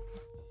simple.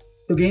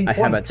 To gain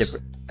points.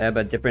 I have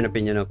a different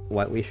opinion of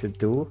what we should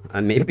do.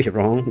 I may be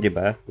wrong, di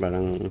ba?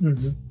 Parang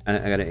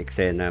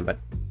eksena, but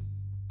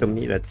to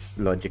me that's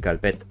logical.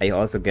 But I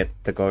also get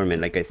the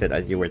government, like I said,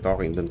 as you were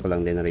talking, doon ko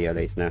lang din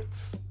na-realize na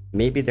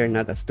maybe they're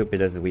not as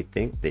stupid as we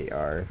think they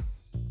are.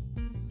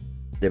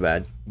 Di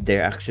ba?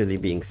 They're actually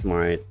being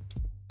smart,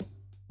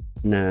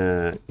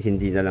 na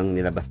hindi na lang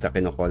nila basta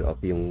kino-call off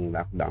yung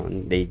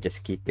lockdown. They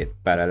just keep it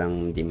para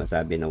lang hindi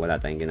masabi na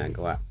wala tayong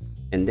ginagawa.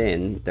 And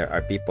then there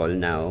are people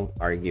now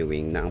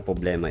arguing na ang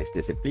problema is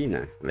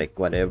disiplina, like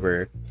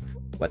whatever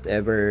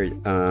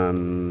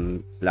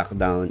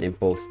lockdown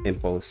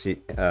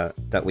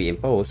that we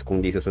impose,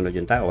 kung di susunod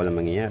yung tao, walang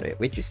mangyayari,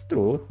 which is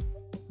true.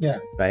 Yeah,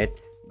 right?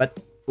 But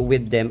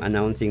with them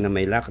announcing na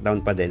may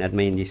lockdown pa din at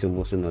may hindi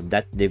sumusunod,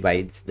 that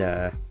divides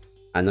the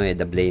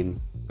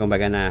blame.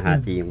 Kumbaga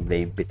nahati yung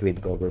blame between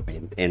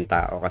government and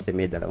tao kasi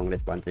may dalawang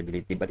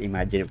responsibility. But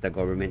imagine if the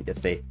government just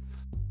say,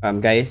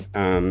 guys,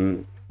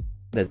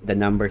 the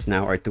numbers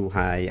now are too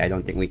high. I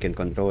don't think we can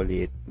control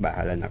it.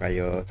 Bahala na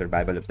kayo.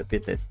 Survival of the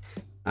fittest.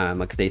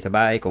 Magstay sa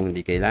bahay kung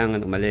hindi kailangan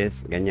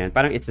umalis. Ganyan.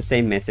 Parang it's the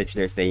same message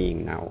they're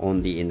saying now,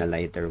 only in a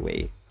lighter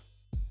way.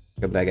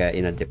 Kumbaga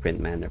in a different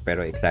manner.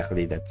 Pero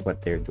exactly that's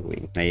what they're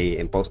doing. May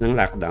impose ng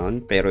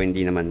lockdown pero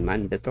hindi naman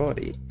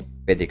mandatory.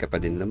 Pwede ka pa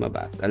din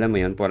lumabas. Alam mo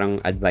yun,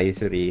 parang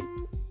advisory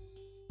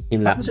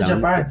in lockdown. Sa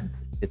Japan.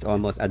 It's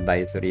almost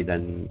advisory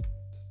than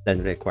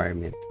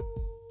requirement.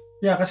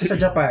 Yeah, kasi sa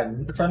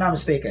Japan, if I'm not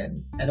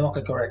mistaken, anyone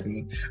can correct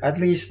me, at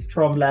least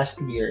from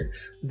last year,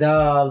 the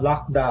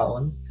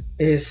lockdown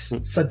is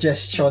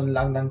suggestion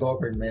lang ng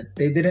government.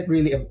 They didn't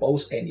really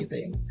impose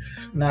anything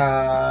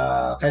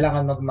na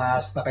kailangan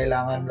mag-mask, na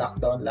kailangan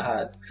lockdown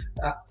lahat.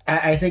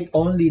 I think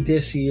only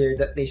this year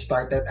that they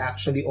started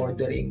actually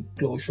ordering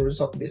closures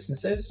of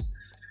businesses.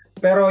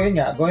 Pero yun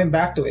nga, going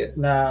back to it,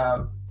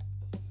 na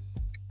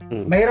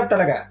mahirap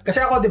talaga. Kasi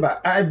ako, di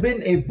ba, I've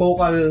been a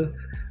vocal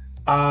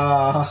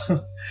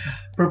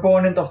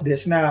proponent of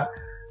this na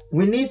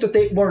we need to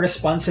take more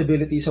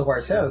responsibilities of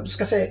ourselves.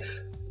 Kasi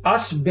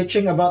us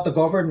bitching about the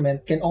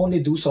government can only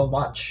do so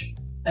much.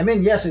 I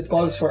mean, yes, it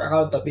calls for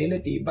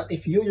accountability, but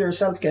if you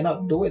yourself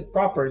cannot do it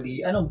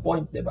properly, anong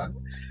point, di ba?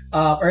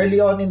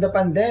 Early on in the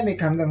pandemic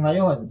hanggang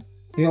ngayon,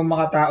 yung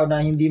mga tao na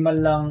hindi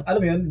man lang, alam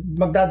mo yun,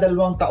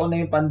 magdadalawang taon na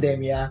yung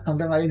pandemya,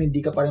 hanggang ngayon hindi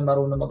ka pa rin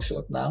marunong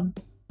magsuot ng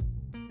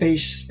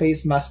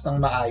face mask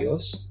ng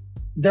maayos.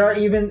 There are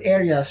even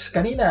areas,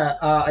 kanina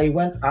I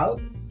went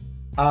out,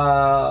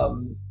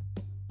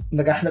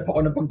 naghahanap ako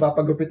ng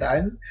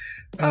pagpapagupitan,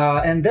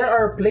 and there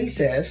are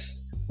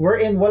places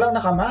wherein walang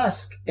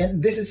nakamask, and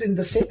this is in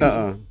the city.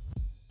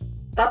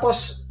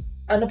 Tapos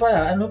ano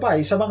pa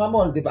sa mga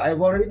mall, di ba?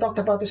 I've already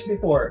talked about this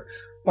before.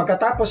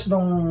 Pagkatapos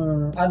nung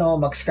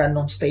mag-scan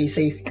ng stay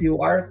safe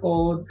QR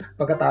code,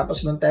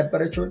 pagkatapos ng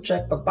temperature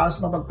check,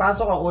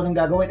 pagpasok ako unang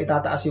gagawin,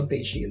 itataas yung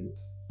face shield.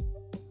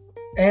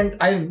 And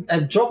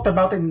I've joked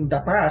about it in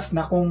the past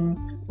na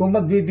kung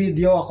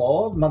magvi-video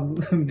ako,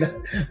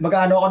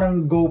 mag-ano ako ng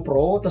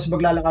GoPro, tapos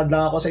maglalakad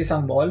lang ako sa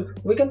isang mall,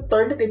 we can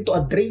turn it into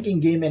a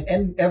drinking game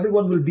and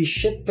everyone will be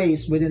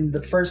shit-faced within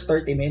the first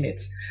 30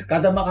 minutes.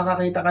 Kada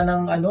makakakita ka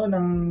ng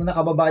ng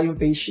nakababa yung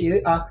face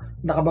shield,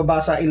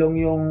 nakababa sa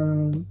ilong yung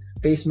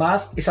face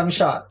mask, isang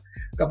shot.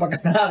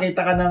 Kapag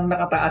nakakita ka ng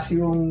nakataas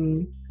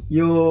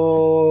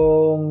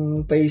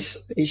yung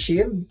face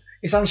shield,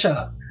 isang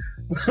shot.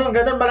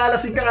 Ganun,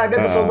 malalasing ka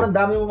agad sa sobrang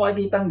dami mo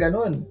makikitang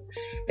ganun.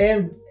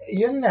 And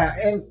yun nga,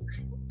 and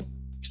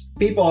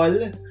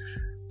people,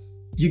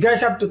 you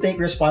guys have to take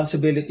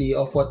responsibility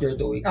of what you're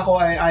doing. Ako,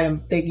 I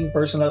am taking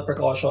personal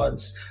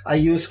precautions. I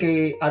use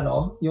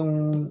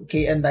yung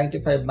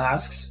KN95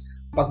 masks.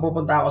 Pag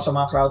pupunta ako sa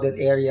mga crowded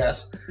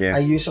areas, Yeah.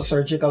 I use a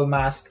surgical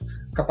mask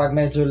kapag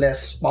medyo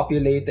less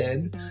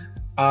populated.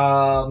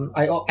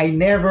 I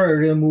never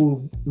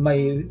remove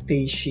my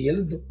face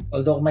shield,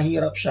 although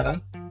mahirap siya.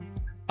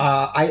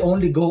 I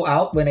only go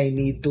out when I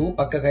need to.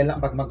 Pag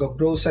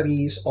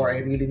mag-groceries or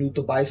I really need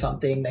to buy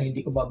something na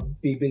hindi ko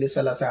mabibili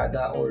sa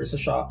Lazada or sa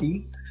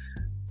Shopee.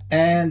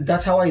 And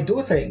that's how I do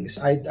things.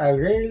 I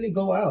rarely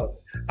go out.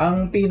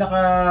 Ang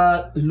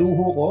pinaka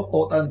luho ko,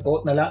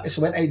 quote-unquote na lang, is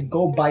when I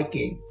go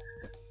biking.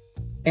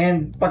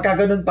 And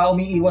pagka ganun pa,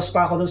 umiiwas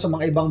pa ako dun sa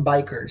mga ibang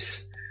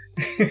bikers.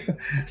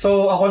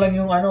 So ako lang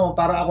yung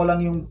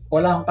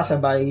wala akong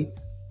kasabay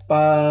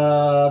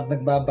pag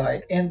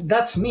nagbabike. And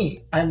that's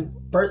me. I'm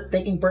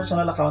taking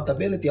personal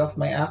accountability of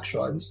my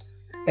actions.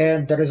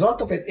 And the result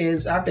of it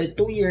is, after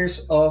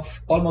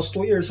almost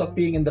 2 years of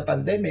being in the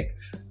pandemic,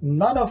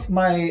 none of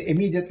my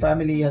immediate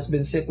family has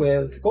been sick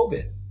with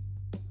COVID.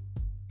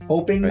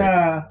 Hoping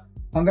na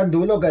hanggang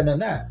dulo, gano'n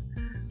na.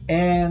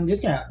 And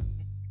yun nga,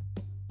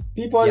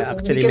 people, Yeah,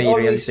 actually may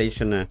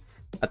realization na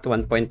at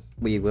one point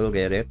we will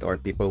get it, or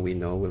people we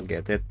know will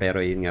get it, pero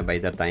yun nga, by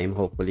the time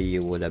hopefully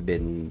you would have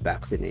been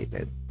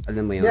vaccinated.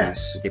 Alam mo yun,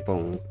 Yes.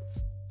 tipong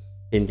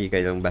hindi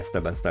ka lang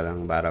basta-basta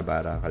lang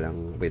bara-bara ka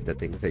lang with the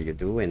things that you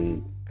do.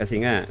 And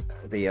kasi nga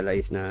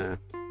realize na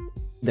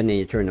the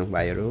nature ng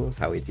virus,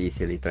 how it's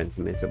easily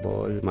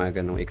transmissible,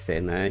 mga ganong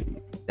eksena,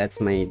 that's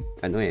my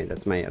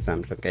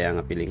assumption. Kaya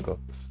nga feeling ko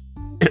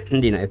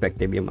hindi na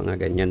effective yung mga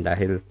ganyan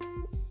dahil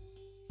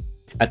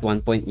at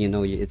one point,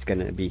 it's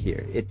gonna be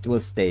here. It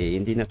will stay.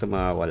 Hindi na ito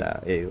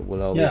mawawala. It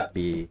will always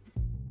be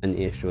an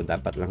issue.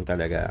 Dapat lang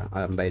talaga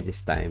by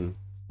this time.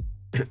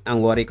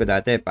 Ang worry ko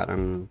dati,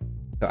 parang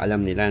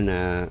alam nila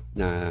na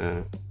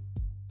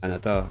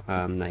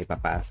na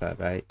ipapasa,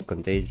 right?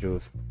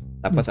 Contagious.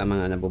 Tapos ang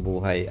mga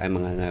nabubuhay, ay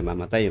mga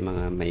namamatay, yung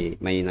mga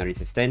may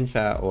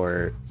na-resistensya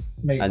or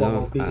may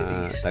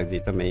comorbidities.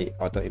 may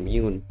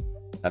autoimmune.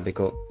 Sabi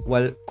ko,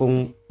 well,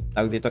 kung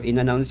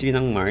in-announce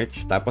yun ng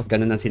March, tapos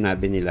ganun ang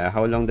sinabi nila,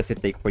 how long does it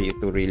take for you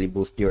to really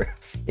boost your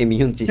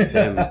immune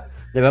system?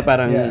 Diba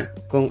parang,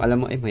 kung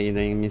alam mo,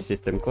 mahina yung immune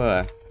system ko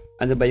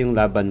ano ba yung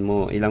laban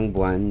mo? Ilang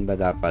buwan ba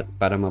dapat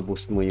para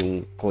ma-boost mo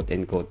yung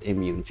quote-unquote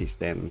immune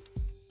system?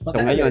 So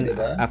ngayon,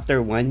 diba?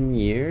 after 1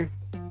 year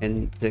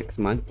and 6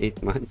 months,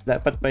 8 months,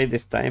 dapat by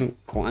this time,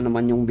 kung ano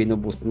man yung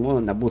binuboost mo,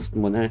 na-boost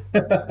mo na.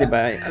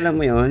 Diba? Alam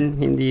mo yun,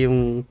 hindi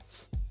yung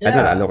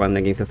lalo kang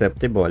naging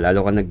susceptible,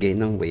 lalo kang nag-gain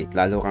ng weight,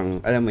 lalo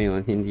kang, alam mo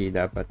yun, hindi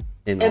dapat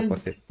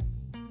opposite.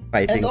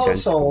 Fighting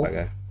chance,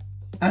 kumbaga.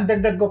 Ang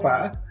dagdag ko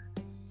pa,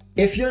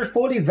 if you're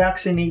fully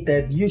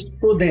vaccinated, you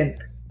shouldn't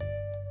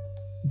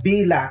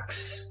be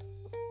lax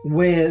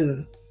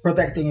with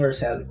protecting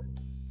yourself.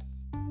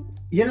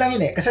 Yun lang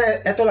yun eh. Kasi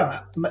eto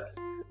lang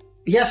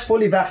yes,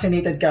 fully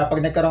vaccinated ka,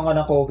 pag nagkaroon ka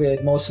ng COVID,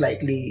 most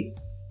likely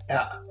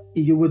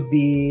you would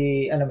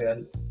be,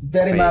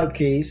 very mild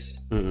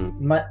case,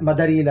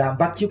 madali lang,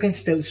 but you can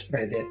still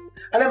spread it.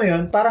 Alam mo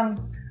yun,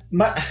 parang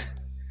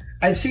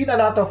I've seen a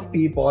lot of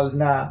people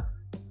na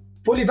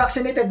fully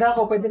vaccinated na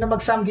ako, pwede na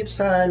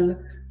magsamgipsal,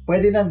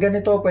 pwede na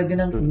ganito, pwede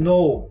na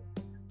no.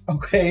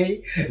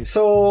 Okay?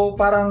 So,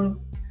 parang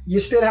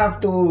you still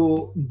have to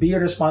be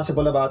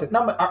responsible about it.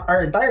 Now,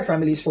 our entire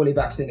family is fully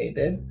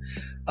vaccinated.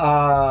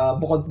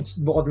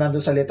 Bukod lang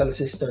doon sa little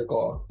sister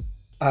ko.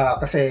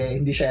 Kasi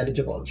hindi siya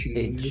eligible.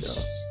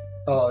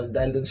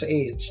 Dahil doon sa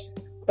age.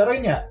 Pero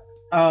yun nga,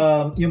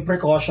 yung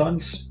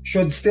precautions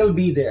should still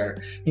be there.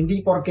 Hindi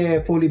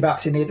porke fully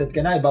vaccinated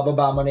ka na,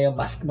 ibababa mo na yung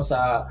mask mo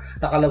sa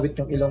nakalawit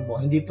yung ilong mo.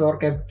 Hindi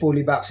porke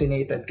fully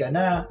vaccinated ka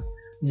na,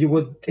 you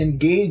would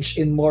engage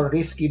in more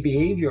risky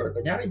behavior.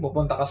 Kunyari,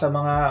 pupunta ka sa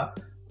mga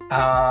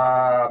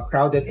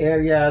crowded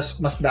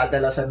areas, mas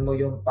dadalasan mo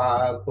yung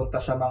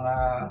pagpunta sa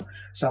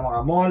mga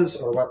malls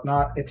or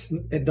whatnot.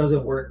 It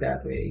doesn't work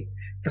that way.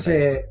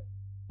 Kasi,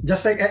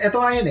 just like, eto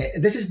nga yun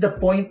this is the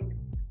point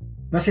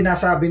na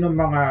sinasabi ng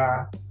mga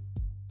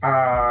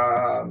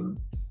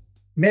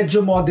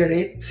medyo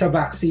moderate sa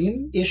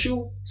vaccine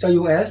issue sa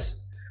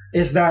US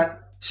is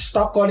that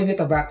stop calling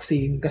it a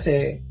vaccine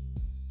kasi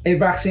a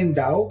vaccine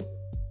daw,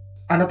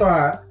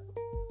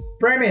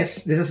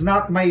 premise, this is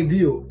not my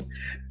view.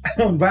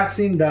 Ang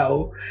vaccine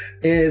daw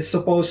is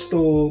supposed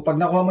to, pag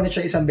nakuha mo na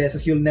siya isang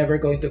beses, you're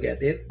never going to get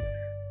it.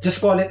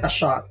 Just call it a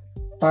shot.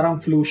 Parang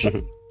flu shot.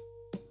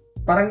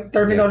 Parang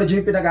terminology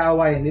yung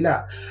pinag-aawayan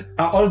nila.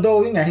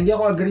 Although, yun nga, hindi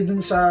ako agree dun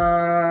sa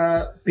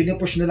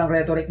pinupush nilang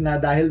rhetoric na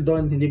dahil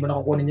doon, hindi mo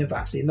nakukunin yung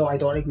vaccine. No, I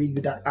don't agree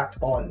with that at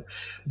all.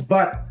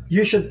 But,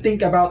 you should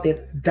think about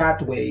it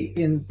that way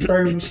in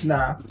terms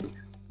na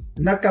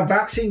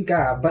nagka-vaccine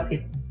ka, but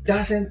it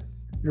doesn't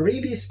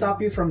really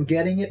stop you from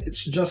getting it.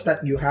 It's just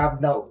that you have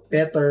now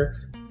better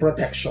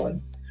protection.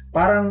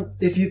 Parang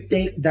if you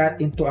take that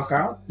into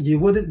account, you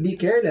wouldn't be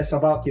careless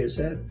about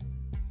yourself.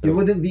 You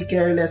wouldn't be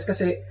careless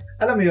kasi,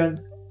 alam mo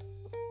yun,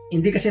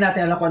 hindi kasi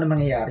natin alam kung ano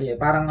mangyayari.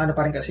 Parang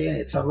pa rin kasi yun,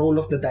 it's a roll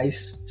of the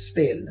dice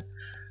still.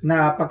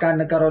 na pagka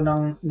nagkaroon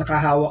ng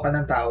nakahawa ka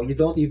ng tao, you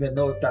don't even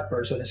know if that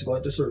person is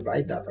going to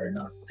survive that or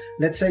not.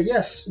 Let's say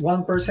yes,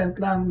 1%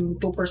 lang,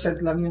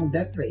 2% lang yung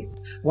death rate.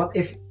 What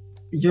if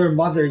your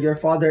mother, your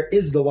father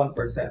is the 1%?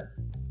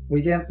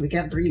 We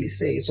can't really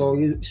say. So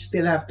you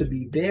still have to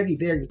be very,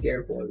 very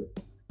careful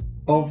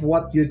of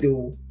what you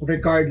do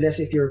regardless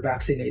if you're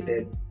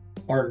vaccinated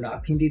or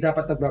not. Hindi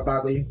dapat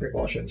nagbabago yung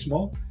precautions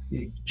mo.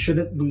 You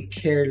shouldn't be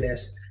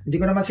careless. Hindi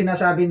ko naman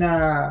sinasabi na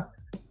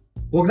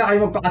huwag na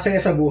kayo magpakasaya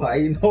sa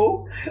buhay,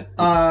 no?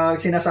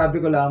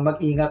 Sinasabi ko lang,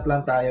 mag-ingat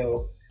lang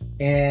tayo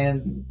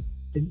and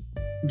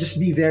just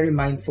be very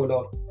mindful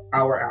of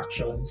our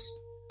actions.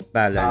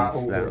 Balance lang.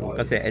 Overall.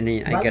 Kasi I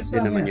get Balance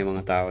din lang naman yan. yung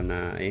mga tao na,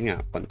 ayun nga,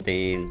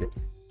 contained,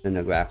 na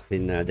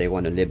nag-vaccine na they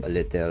want to live a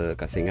little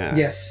kasi nga,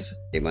 Yes,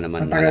 di mo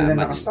naman ang tagal na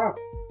malaman. nakastop.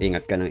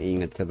 Ingat ka ng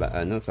ingat sa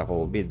sa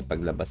COVID.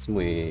 Paglabas mo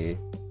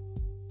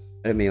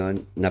alam mo yun,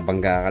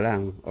 nabangga ka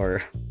lang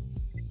or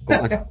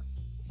kung ano,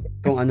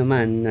 kung ano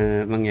man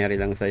na mangyari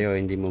lang sa'yo,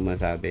 hindi mo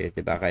masabi,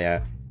 di ba?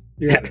 Kaya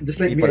Yeah, just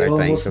like me, people I are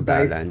trying almost to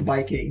died balance.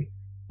 biking.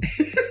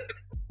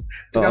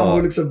 Oo.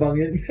 Nakahulog sa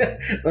bangin.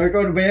 Sabi ko,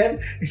 ano ba yan?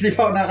 Hindi pa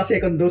ako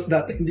naka-second dose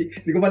dati.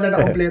 Hindi ko man lang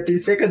na-complete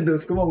yung second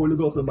dose ko, mahulog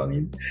ako sa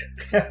bangin.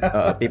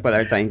 People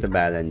are trying to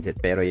balance it,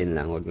 pero yun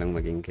lang, wag lang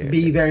maging careful.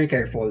 Be very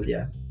careful,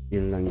 yeah.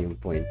 Yun lang yung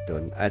point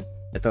dun. At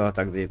ito,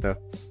 tag dito.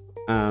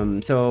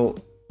 So,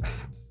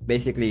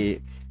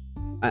 basically,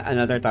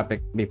 another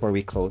topic before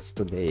we close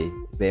today,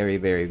 very,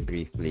 very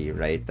briefly,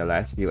 right? The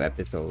last few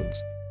episodes,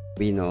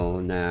 we know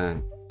na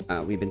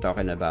we've been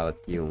talking about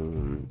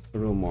yung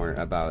rumor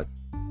about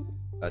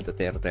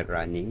Duterte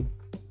running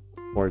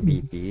for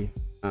VP.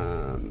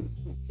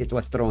 It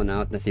was thrown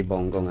out na si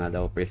Bongo nga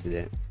daw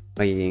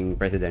magiging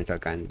presidential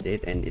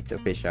candidate, and it's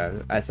official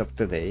as of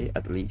today,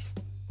 at least.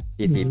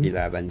 PPP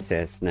Laban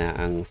says na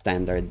ang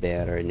standard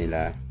bearer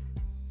nila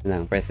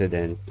ng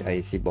president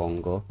ay si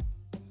Bongo,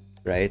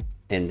 right?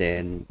 And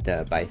then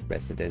the vice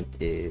president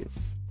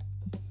is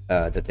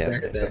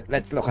Duterte. So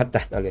let's look at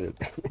that a little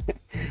bit.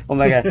 Oh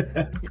my God.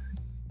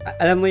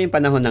 Alam mo yung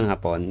panahon ng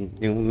Hapon,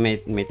 yung may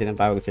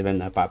tinatawag sila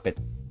na puppet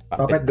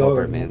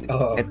government.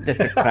 Oh. That's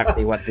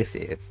exactly what this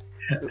is.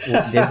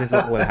 This is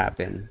what will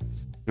happen.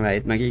 Right?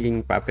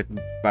 Magiging puppet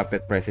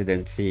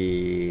president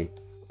si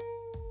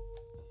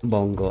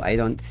Bongo. I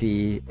don't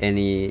see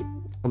any,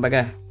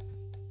 kumbaga,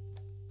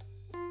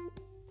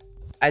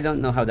 I don't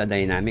know how the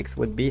dynamics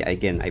would be.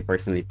 Again, I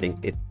personally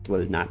think it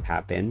will not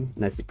happen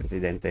na si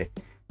Presidente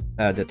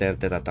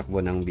Duterte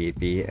tatakbo ng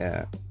VP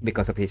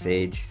because of his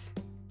age,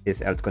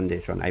 his health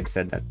condition. I've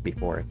said that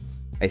before.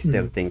 I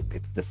still think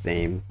it's the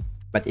same.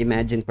 But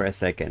imagine for a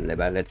second,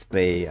 diba? Let's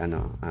play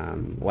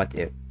what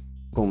if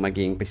kung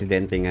maging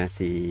presidente nga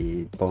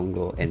si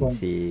Bongo and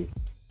si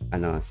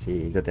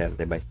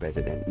Duterte vice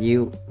president.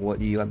 You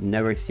have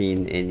never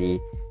seen any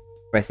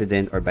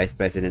president or vice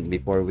president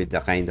before with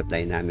the kind of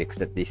dynamics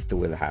that these two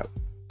will have.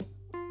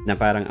 Na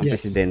parang ang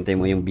presidente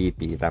mo yung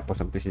VP, tapos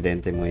ang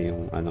presidente mo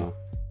yung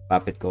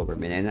puppet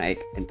government. And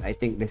I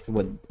think this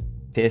would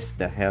piss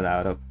the hell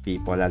out of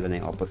people, lalo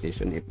na yung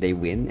opposition, if they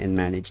win and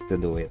manage to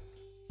do it.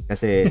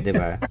 Kasi, di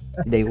ba,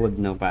 they would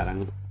know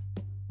parang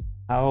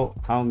how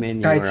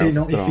many Kahit or how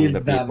sinong strong i-field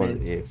the people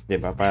namin. is, di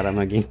ba, para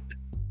maging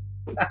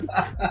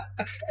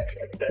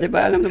di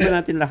ba, alam naman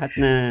natin lahat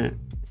na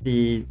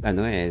si,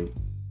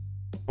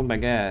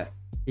 kumbaga,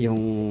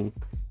 yung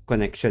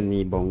connection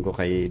ni Bongo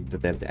kay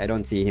Duterte, I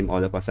don't see him all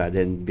of a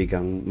sudden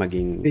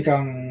maging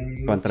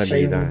kontrabida.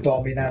 Siya yung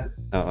dominant.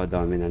 Oo,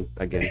 dominant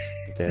against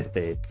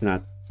Duterte. It's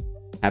not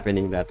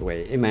happening that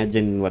way.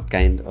 Imagine what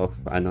kind of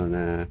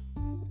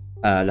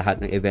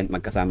lahat ng event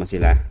magkasama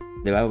sila.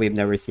 Di ba? We've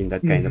never seen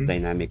that kind of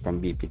dynamic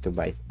from VP to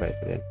Vice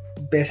President.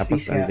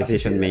 Tapos ang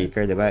decision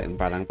maker, di ba?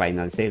 Parang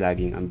final say,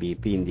 laging ang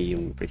VP, hindi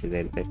yung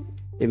presidente.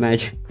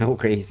 Imagine how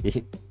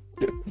crazy.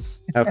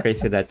 How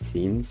crazy that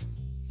seems.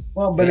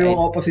 Baliw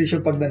ang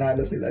opposition pag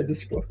nanalo sila.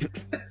 Diyos ko.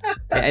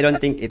 I don't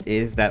think it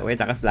is that way.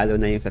 Takas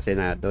lalo na yung sa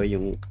Senado,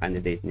 yung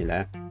candidate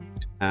nila.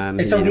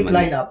 It's a weak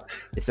lineup.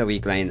 It's a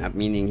weak lineup,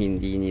 meaning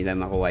hindi nila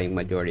makuha yung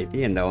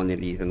majority, and the only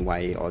reason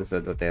why also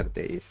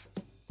Duterte is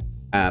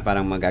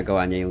parang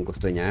magagawa niya yung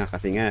gusto niya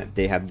kasi nga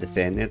they have the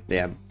Senate, they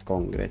have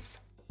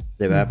Congress.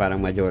 Diba? Parang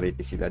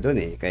majority sila dun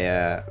eh.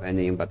 Kaya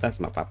yung batas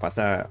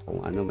mapapasa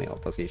kung may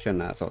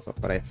opposition na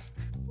suppress.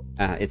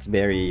 It's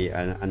very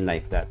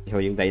unlike that. So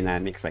yung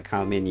dynamics, like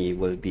how many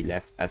will be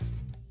left as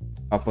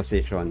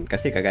opposition.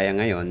 Kasi kagaya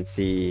ngayon,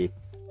 si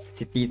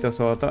Tito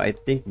Soto, I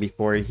think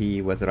before he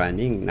was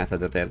running, nasa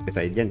Duterte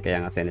side yan.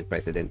 Kaya nga Senate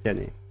President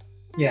yan eh.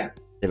 Yeah.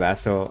 Diba?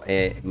 So,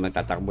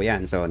 magtatakbo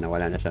yan. So,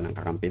 nawala na siya ng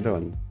kakampi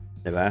doon.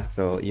 Diba?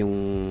 So,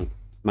 yung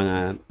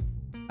mga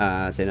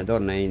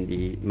senador na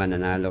hindi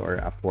mananalo or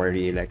up for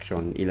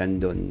re-election, ilan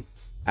doon?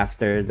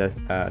 After the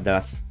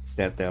dust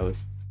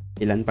settles,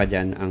 ilan pa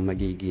dyan ang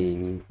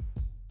magiging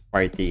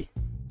party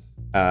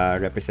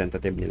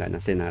representative nila na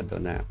Senado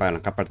na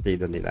parang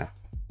kapartido nila?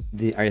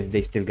 Are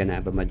they still gonna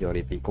have a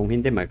majority? Kung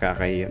hindi,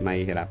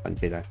 mahihirapan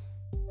sila.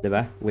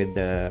 Diba? With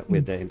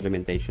the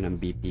implementation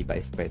ng VP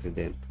Vice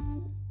President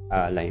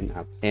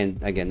lineup. And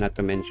again, not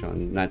to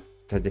mention, not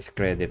to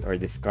discredit or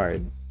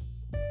discard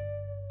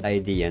the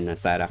idea na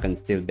Sara can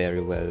still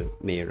very well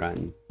may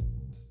run.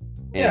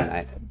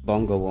 And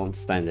Bongo won't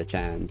stand a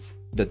chance.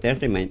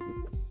 Duterte might,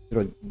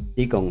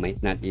 Digong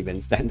might not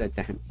even stand a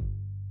chance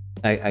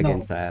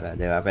against Sara,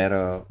 di ba?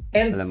 Pero,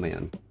 alam mo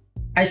yun.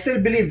 I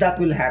still believe that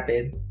will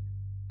happen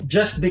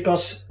just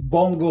because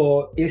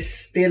Bongo is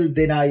still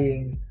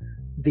denying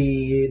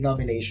the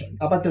nomination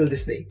up until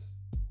this day.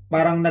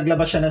 Parang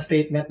naglabas siya ng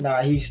statement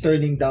na he's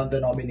turning down the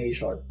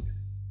nomination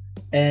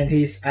and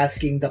he's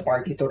asking the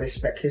party to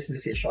respect his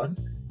decision.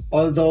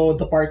 Although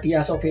the party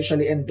has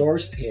officially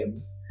endorsed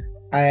him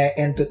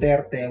and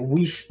Duterte,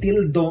 we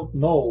still don't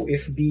know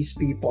if these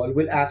people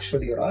will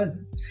actually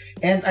run.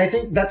 And I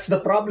think that's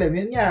the problem.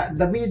 Yun nga,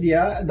 the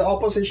media, the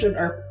opposition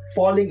are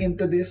falling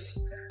into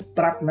this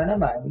trap na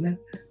naman.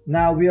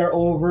 Now we are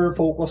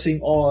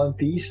over-focusing on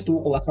these two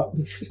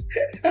clowns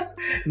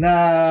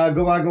na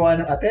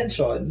gumagawa ng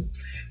attention.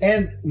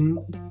 And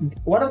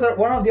one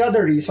of the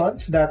other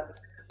reasons that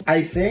I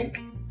think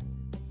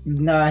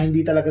na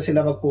hindi talaga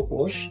sila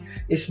magpupush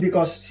is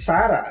because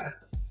Sara,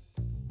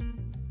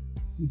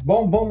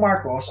 Bongbong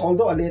Marcos,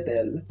 although a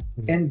little,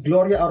 and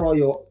Gloria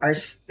Arroyo are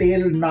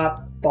still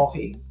not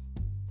talking.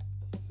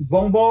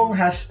 Bongbong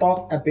has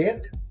talked a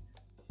bit,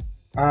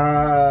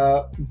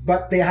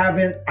 but they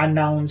haven't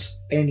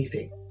announced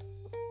anything.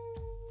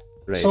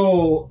 Right.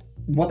 So,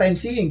 what I'm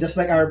seeing, just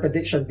like our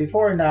prediction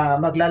before, na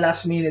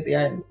magla-last minute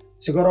yan.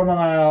 Siguro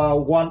mga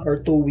 1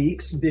 or 2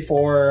 weeks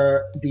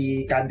before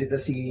the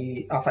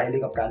candidacy,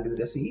 filing of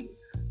candidacy,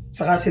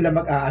 saka sila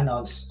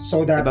mag-a-announce.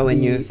 So that diba when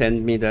you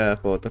send me the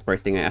photo,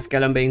 first thing I ask,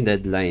 kailan ba yung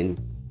deadline?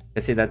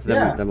 Kasi that's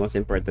the most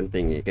important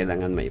thing.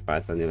 Kailangan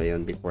maipasa nila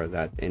yun before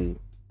that.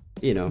 And,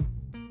 you know,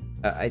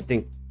 I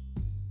think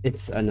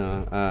it's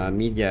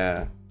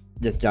media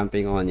just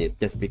jumping on it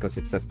just because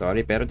it's a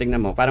story. Pero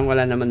tingnan mo, parang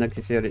wala naman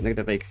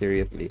nagtatake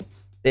seriously.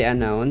 They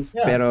announced,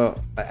 pero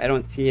I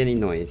don't see any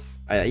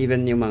noise.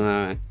 Even yung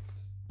mga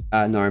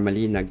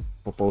normally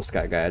nagpo-post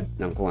kaagad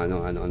ng kung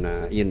ano-ano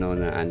na, you know,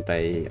 na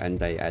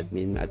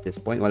anti-admin at this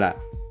point. Wala.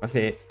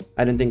 Kasi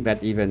I don't think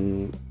that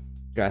even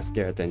grasped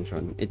their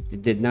attention.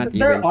 It did not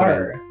even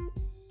trend.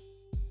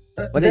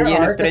 Wala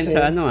yun trend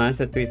sa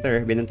sa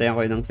Twitter. Binantayan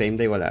ko yun ng same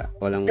day.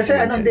 Walang kasi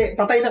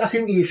patay na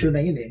kasi yung issue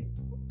na yun eh.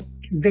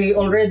 They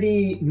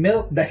already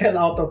milked the hell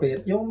out of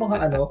it. Yung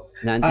mga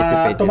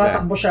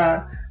tumatakbo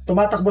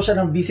siya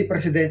ng vice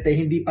presidente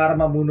hindi para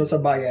mamuno sa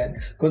bayan,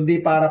 kundi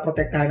para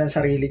protektahan ang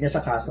sarili niya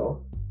sa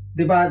kaso.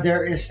 'Di ba?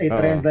 There is a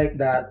trend like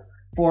that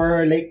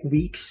for like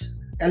weeks.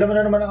 Alam mo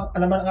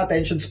ang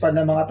attention span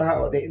ng mga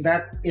tao.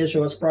 That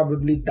issue has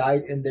probably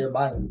died in their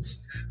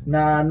minds.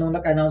 Na nung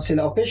nag-announce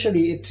sila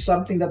officially, it's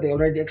something that they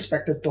already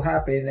expected to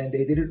happen and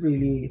they didn't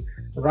really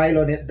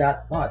rile on it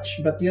that much.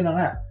 But yun na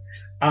nga.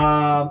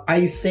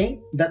 I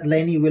think that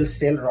Lenny will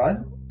still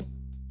run,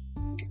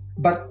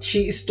 but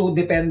she is too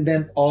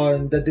dependent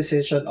on the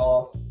decision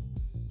of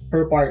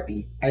her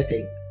party, I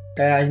think.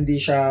 Kaya hindi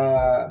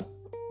siya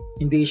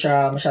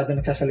masyado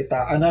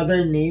nagsasalita.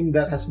 Another name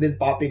that has been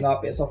popping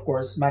up is of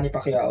course Manny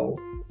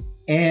Pacquiao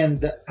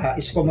and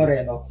Isko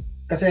Moreno.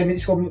 Kasi I mean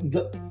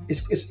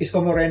Isko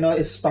Moreno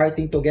is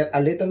starting to get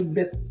a little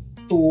bit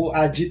too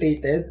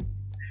agitated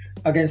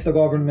against the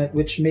government,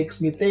 which makes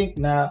me think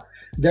na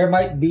there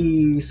might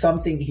be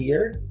something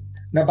here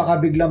na baka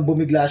biglang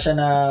bumigla siya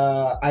na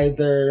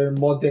either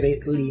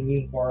moderate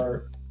leaning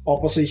or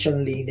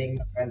opposition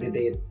leaning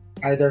candidate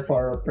either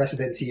for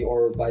presidency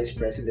or vice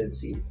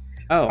presidency.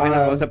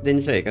 Kinakausap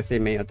din siya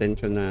kasi may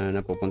attention na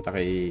napupunta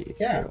kay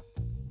Isko. Yeah.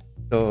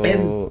 So,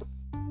 and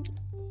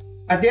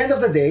at the end of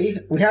the day,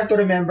 we have to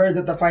remember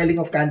that the filing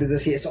of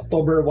candidacy is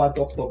October 1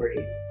 to October 8.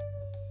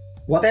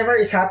 Whatever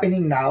is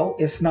happening now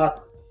is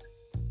not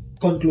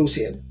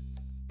conclusive.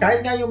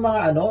 Kahit nga yung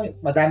mga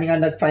madami nga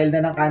nag-file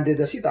na ng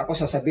candidacy,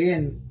 tapos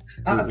sasabihin,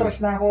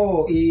 atras na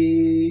ako,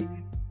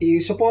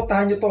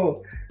 i-supportahan nyo to.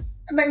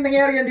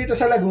 Nangyari yan dito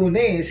sa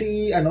Laguna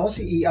si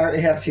ER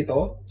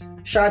Ejercito,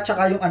 siya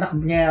tsaka yung anak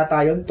niya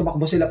yata yun,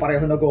 tumakbo sila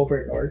pareho na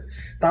governor.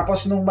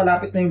 Tapos nung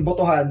malapit na yung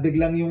botohan,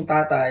 biglang yung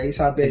tatay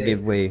sabi,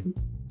 giveaway.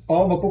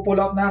 Magpo-pull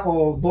out na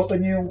ako, boto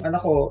niyo yung anak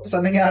ko. Tapos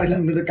nangyari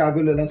lang nung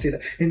nagkagulo lang sila.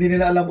 Hindi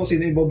nila alam kung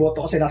sino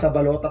iboboto kasi nasa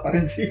balota pa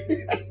rin si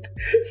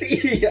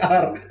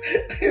ER.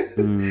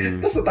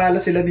 Tapos natalo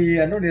sila ni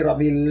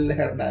Ramil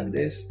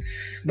Hernandez.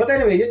 But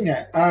anyway, yun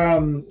nga.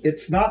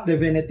 It's not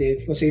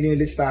definitive kung sino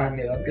yung listahan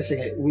ngayon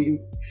kasi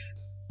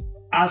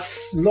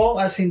as long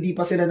as hindi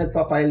pa sila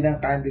nagpa-file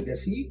ng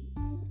candidacy,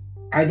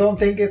 I don't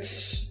think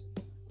it's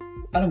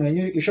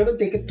you shouldn't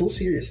take it too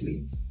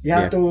seriously. You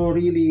have to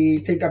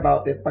really think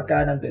about it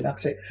pagka nandun na.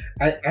 Kasi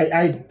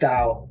I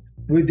doubt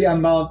with the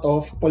amount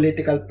of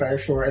political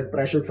pressure and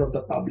pressure from the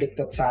public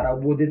that Sara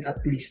wouldn't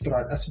at least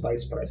run as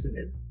vice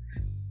president.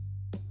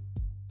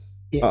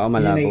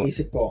 Malabo. Yun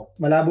naiisip ko.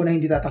 Malabo na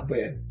hindi tatakbo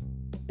yan.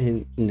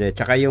 Hindi.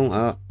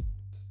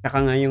 Tsaka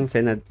nga yung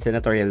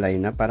senatorial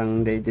lineup,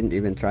 parang they didn't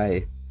even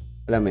try.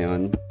 Alam mo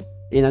yun?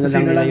 Lang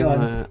nila yung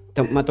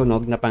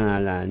matunog na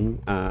pangalan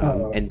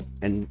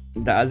and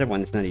the other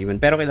one is not even,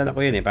 pero kilala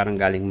ko yun parang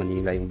galing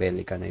Manila yung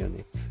Belica na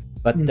yun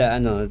But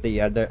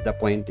the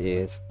point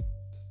is,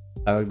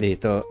 tawag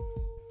dito,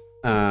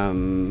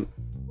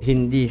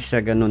 hindi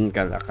siya ganun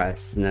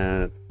kalakas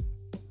na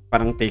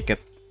parang ticket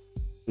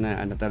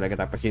na ano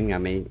talaga. Tapos yun nga,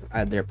 may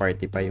other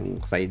party pa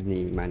yung side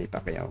ni Manny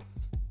Pacquiao.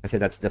 Kasi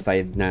that's the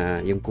side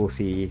na, yung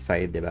Cusi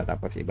side, diba?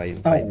 Tapos iba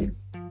yung side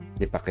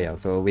ni Pacquiao.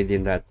 So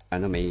within that,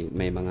 may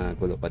mga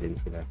gulo pa din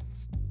sila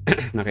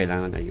na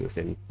kailangan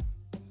ayusin.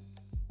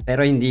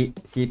 Pero hindi,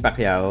 si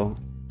Pacquiao,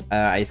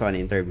 I saw an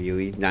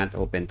interview, he's not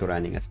open to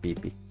running as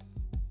VP.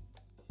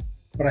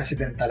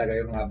 President talaga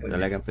yung habol.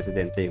 Talagang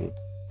presidente yung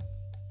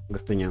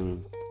gusto niyang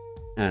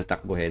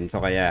takbuhin.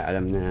 So kaya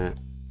alam na,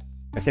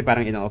 kasi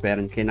parang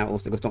ino-offeran,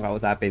 gustong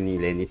kausapin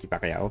ni Lenny si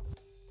Pacquiao.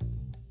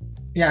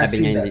 Yeah,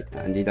 sabi niya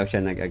hindi daw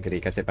siya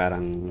nag-agree kasi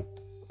parang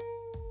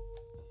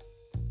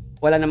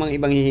wala namang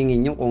ibang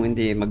hihingin yung kung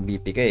hindi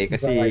mag-BP ka eh.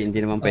 Kasi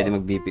hindi naman pwede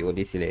mag-BP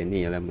ulit si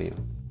Lenny, alam mo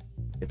yun.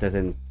 It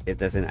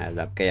doesn't add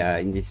up. Kaya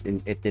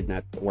it did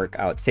not work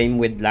out. Same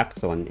with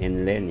Lacson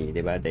and Lenny, di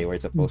ba? They were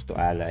supposed to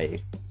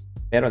ally.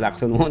 Pero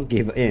Lacson won't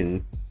give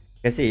in.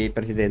 Kasi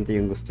presidente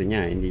yung gusto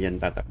niya, hindi yan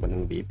tatakbo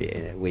ng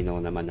BP. We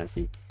know naman na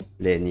si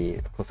Lenny.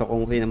 So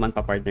kung hindi naman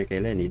pa-partner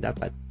kay Lenny,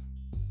 dapat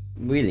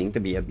willing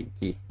to be a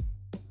BP.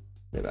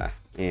 Di ba?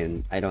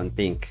 And I don't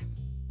think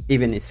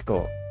even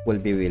Isko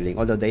will be willing.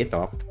 Although they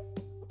talked,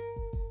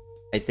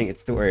 I think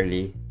it's too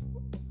early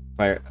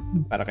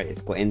para kay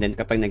Isko. And then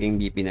kapag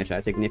naging BP na siya,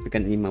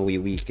 significantly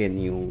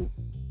mawi-weaken yung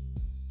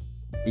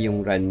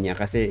run niya.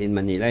 Kasi in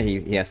Manila,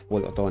 he has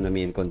full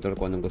autonomy and control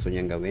kung anong gusto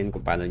niyang gawin,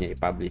 kung paano niya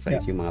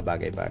i-publicize yung mga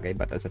bagay-bagay.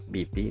 But as a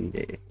BP,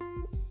 hindi.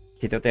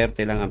 Si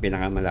Duterte lang ang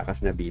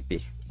pinakamalakas na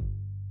BP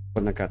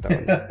kung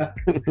nagkataon.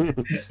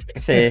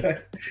 Kasi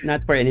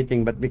not for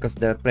anything but because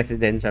the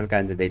presidential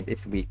candidate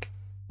is weak.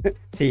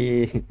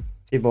 si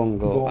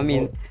Bongo. I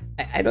mean,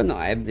 I don't know.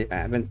 I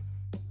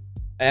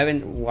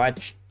haven't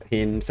watched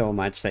him so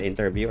much sa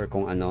interview or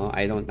kung ano.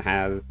 I don't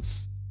have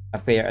a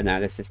fair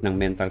analysis ng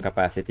mental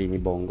capacity ni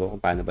Bongo kung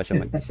paano ba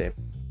siya mag-isip.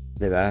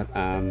 Diba?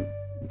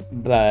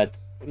 But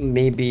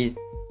maybe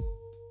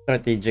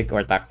strategic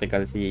or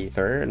tactical si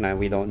Sir na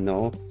we don't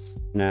know,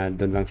 na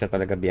doon lang siya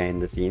talaga behind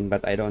the scene,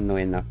 but I don't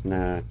know enough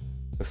na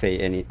to say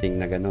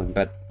anything na ganun.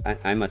 But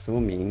I'm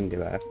assuming,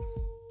 diba,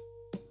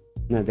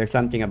 na there's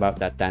something about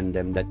that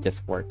tandem that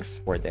just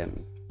works for them.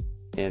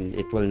 And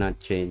it will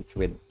not change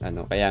with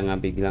kaya nga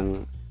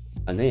biglang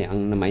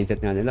ang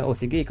mindset nga nila,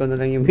 sige, ikaw na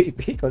lang yung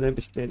VP, ikaw na yung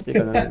presidente,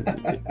 ikaw na lang yung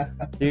VP.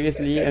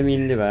 Seriously, I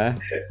mean, di ba?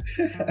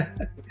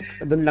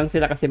 Doon lang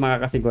sila kasi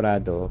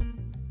makakasigurado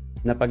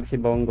na pag si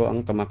Bongo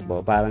ang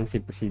tumakbo, parang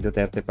si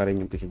Duterte pa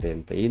rin yung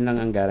presidente. Yun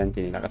lang ang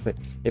guarantee nila. Kasi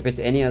if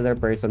it's any other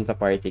person sa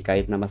party,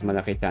 kahit na mas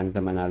malaki chance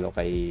na manalo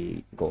kay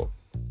Go,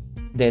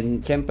 then,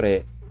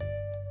 syempre,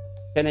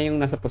 siya na yung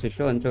nasa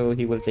posisyon, so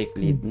he will take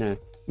lead na.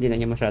 Hindi na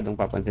niya masyadong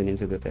papansinin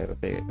si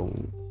Duterte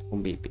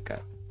kung VP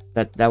ka.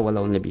 That will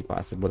only be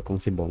possible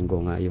kung si Bongo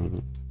nga yung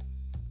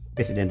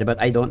presidente. But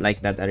I don't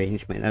like that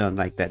arrangement. I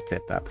don't like that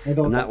setup.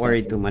 I'm not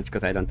worried too much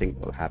because I don't think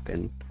it will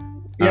happen.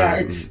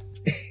 Yeah, it's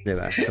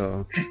diba?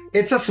 So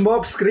it's a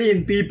smoke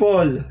screen,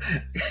 people.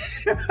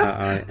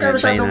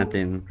 Try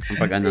natin ang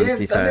pag-announce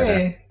ni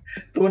Sara.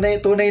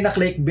 Tunay na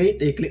clickbait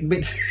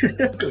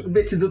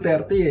clickbait si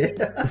Duterte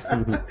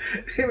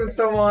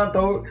ito mga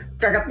to,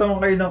 kagat naman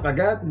kayo ng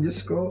kagat,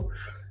 Diyos ko.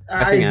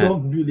 I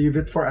don't believe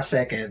it for a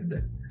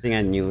second. Kasi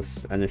nga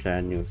news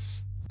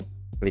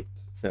click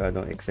sa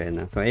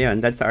eksena. So ayun,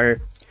 that's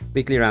our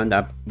weekly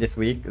roundup this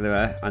week,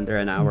 diba?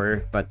 Under an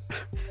hour, but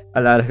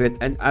a lot of it,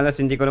 and alas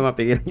hindi ko na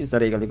mapigilan yung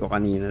sarili ko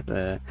kanina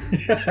sa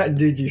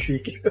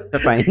GGCQ sa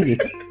finding.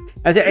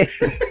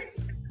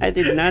 I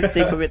did not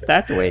think of it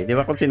that way. Di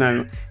ba kung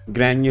general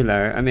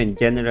granular,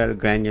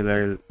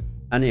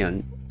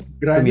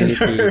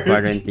 community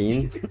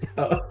quarantine?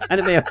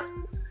 Ano ba yun?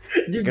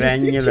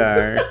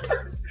 Granular.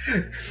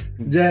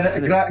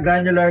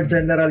 Granular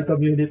General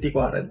Community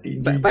Quarantine.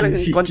 Parang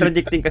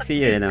contradicting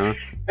kasi yun, no?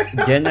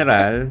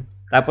 General,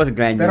 tapos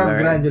granular. Pero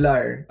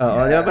granular.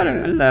 Oo, di ba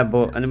parang ang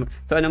labo.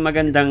 So, anong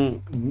magandang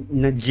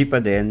na G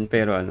pa din,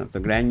 pero so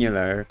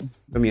granular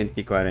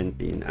community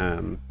quarantine.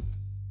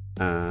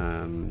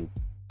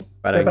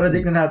 Parang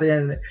predict na natin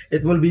yan.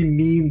 It will be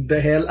meme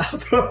the hell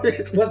out of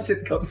it once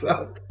it comes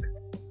out.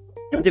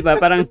 Diba?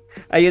 Parang,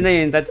 ayun na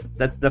yun. That's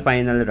the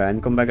final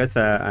run. Kumbaga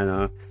sa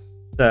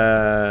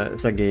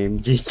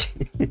game, GG.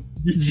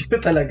 GG na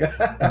talaga.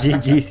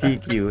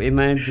 GGCQ.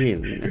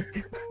 Imagine.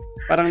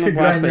 Parang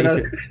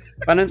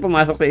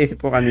pumasok sa isip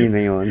ko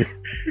kanina yun.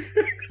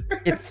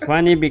 It's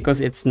funny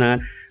because it's not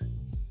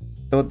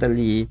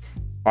totally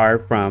far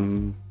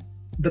from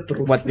the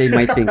truth. What they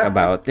might think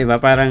about. Diba?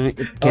 Parang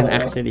it can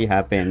actually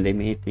happen. They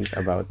may think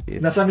about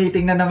this. Nasa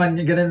meeting na naman,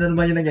 ganun na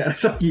naman yung nangyari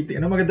sa meeting.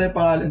 Ano maganda yung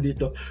pangalan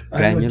dito?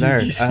 Granular.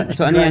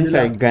 So ano yan,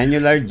 sir?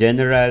 Granular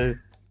General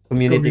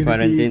Community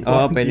Quarantine.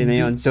 Pwede na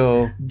yun.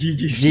 So,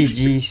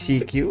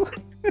 GGCQ?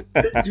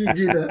 GG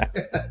na.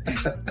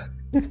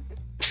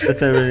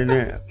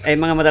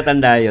 Mga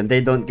matatanda yun.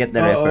 They don't get the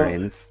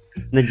reference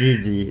na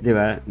GG.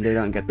 Diba? They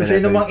don't get the reference.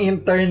 Kasi namang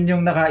intern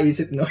yung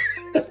nakaisip, no?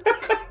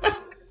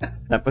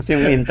 Tapos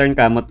yung intern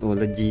kamot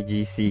ulo,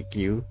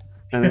 GGCQ.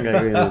 Anong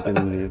gagawin natin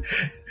yun?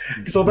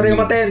 Gusto pa rin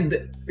umattend.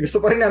 Gusto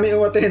pa rin namin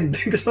umattend.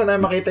 Gusto na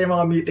makita yung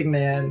mga meeting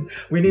na yan.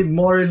 We need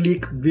more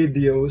leaked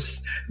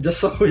videos just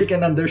so we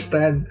can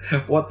understand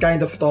what kind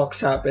of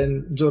talks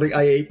happen during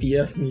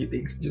IATF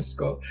meetings. Just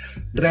ko.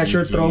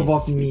 Treasure trove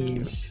of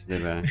memes.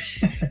 Diba?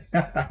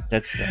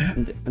 That's,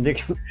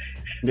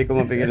 hindi ko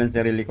mapigilan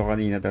sarili ko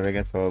kanina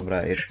talaga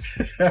sobra.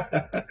 It's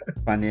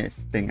funniest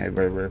thing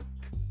I've ever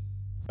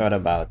thought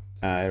about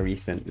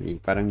recently.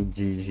 Parang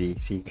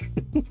GGC.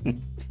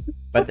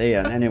 But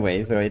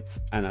anyway, so it's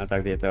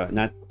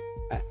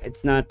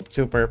it's not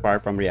super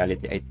far from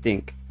reality. I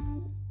think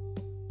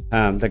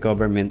the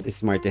government is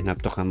smart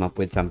enough to come up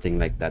with something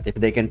like that. If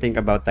they can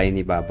think about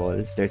tiny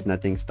bubbles, there's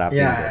nothing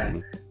stopping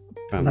them.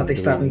 Nothing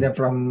stopping them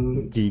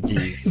from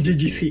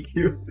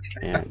GGCQ.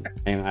 And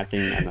yung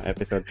ating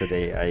episode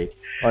today ay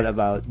all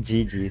about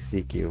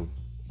GGCQ.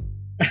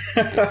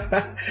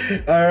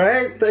 All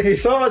right, thank you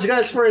so much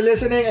guys for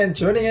listening and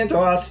tuning in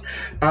to us.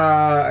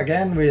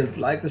 Again, we'd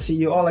like to see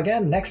you all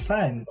again next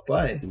time.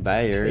 Bye.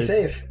 Bye. Stay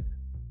safe.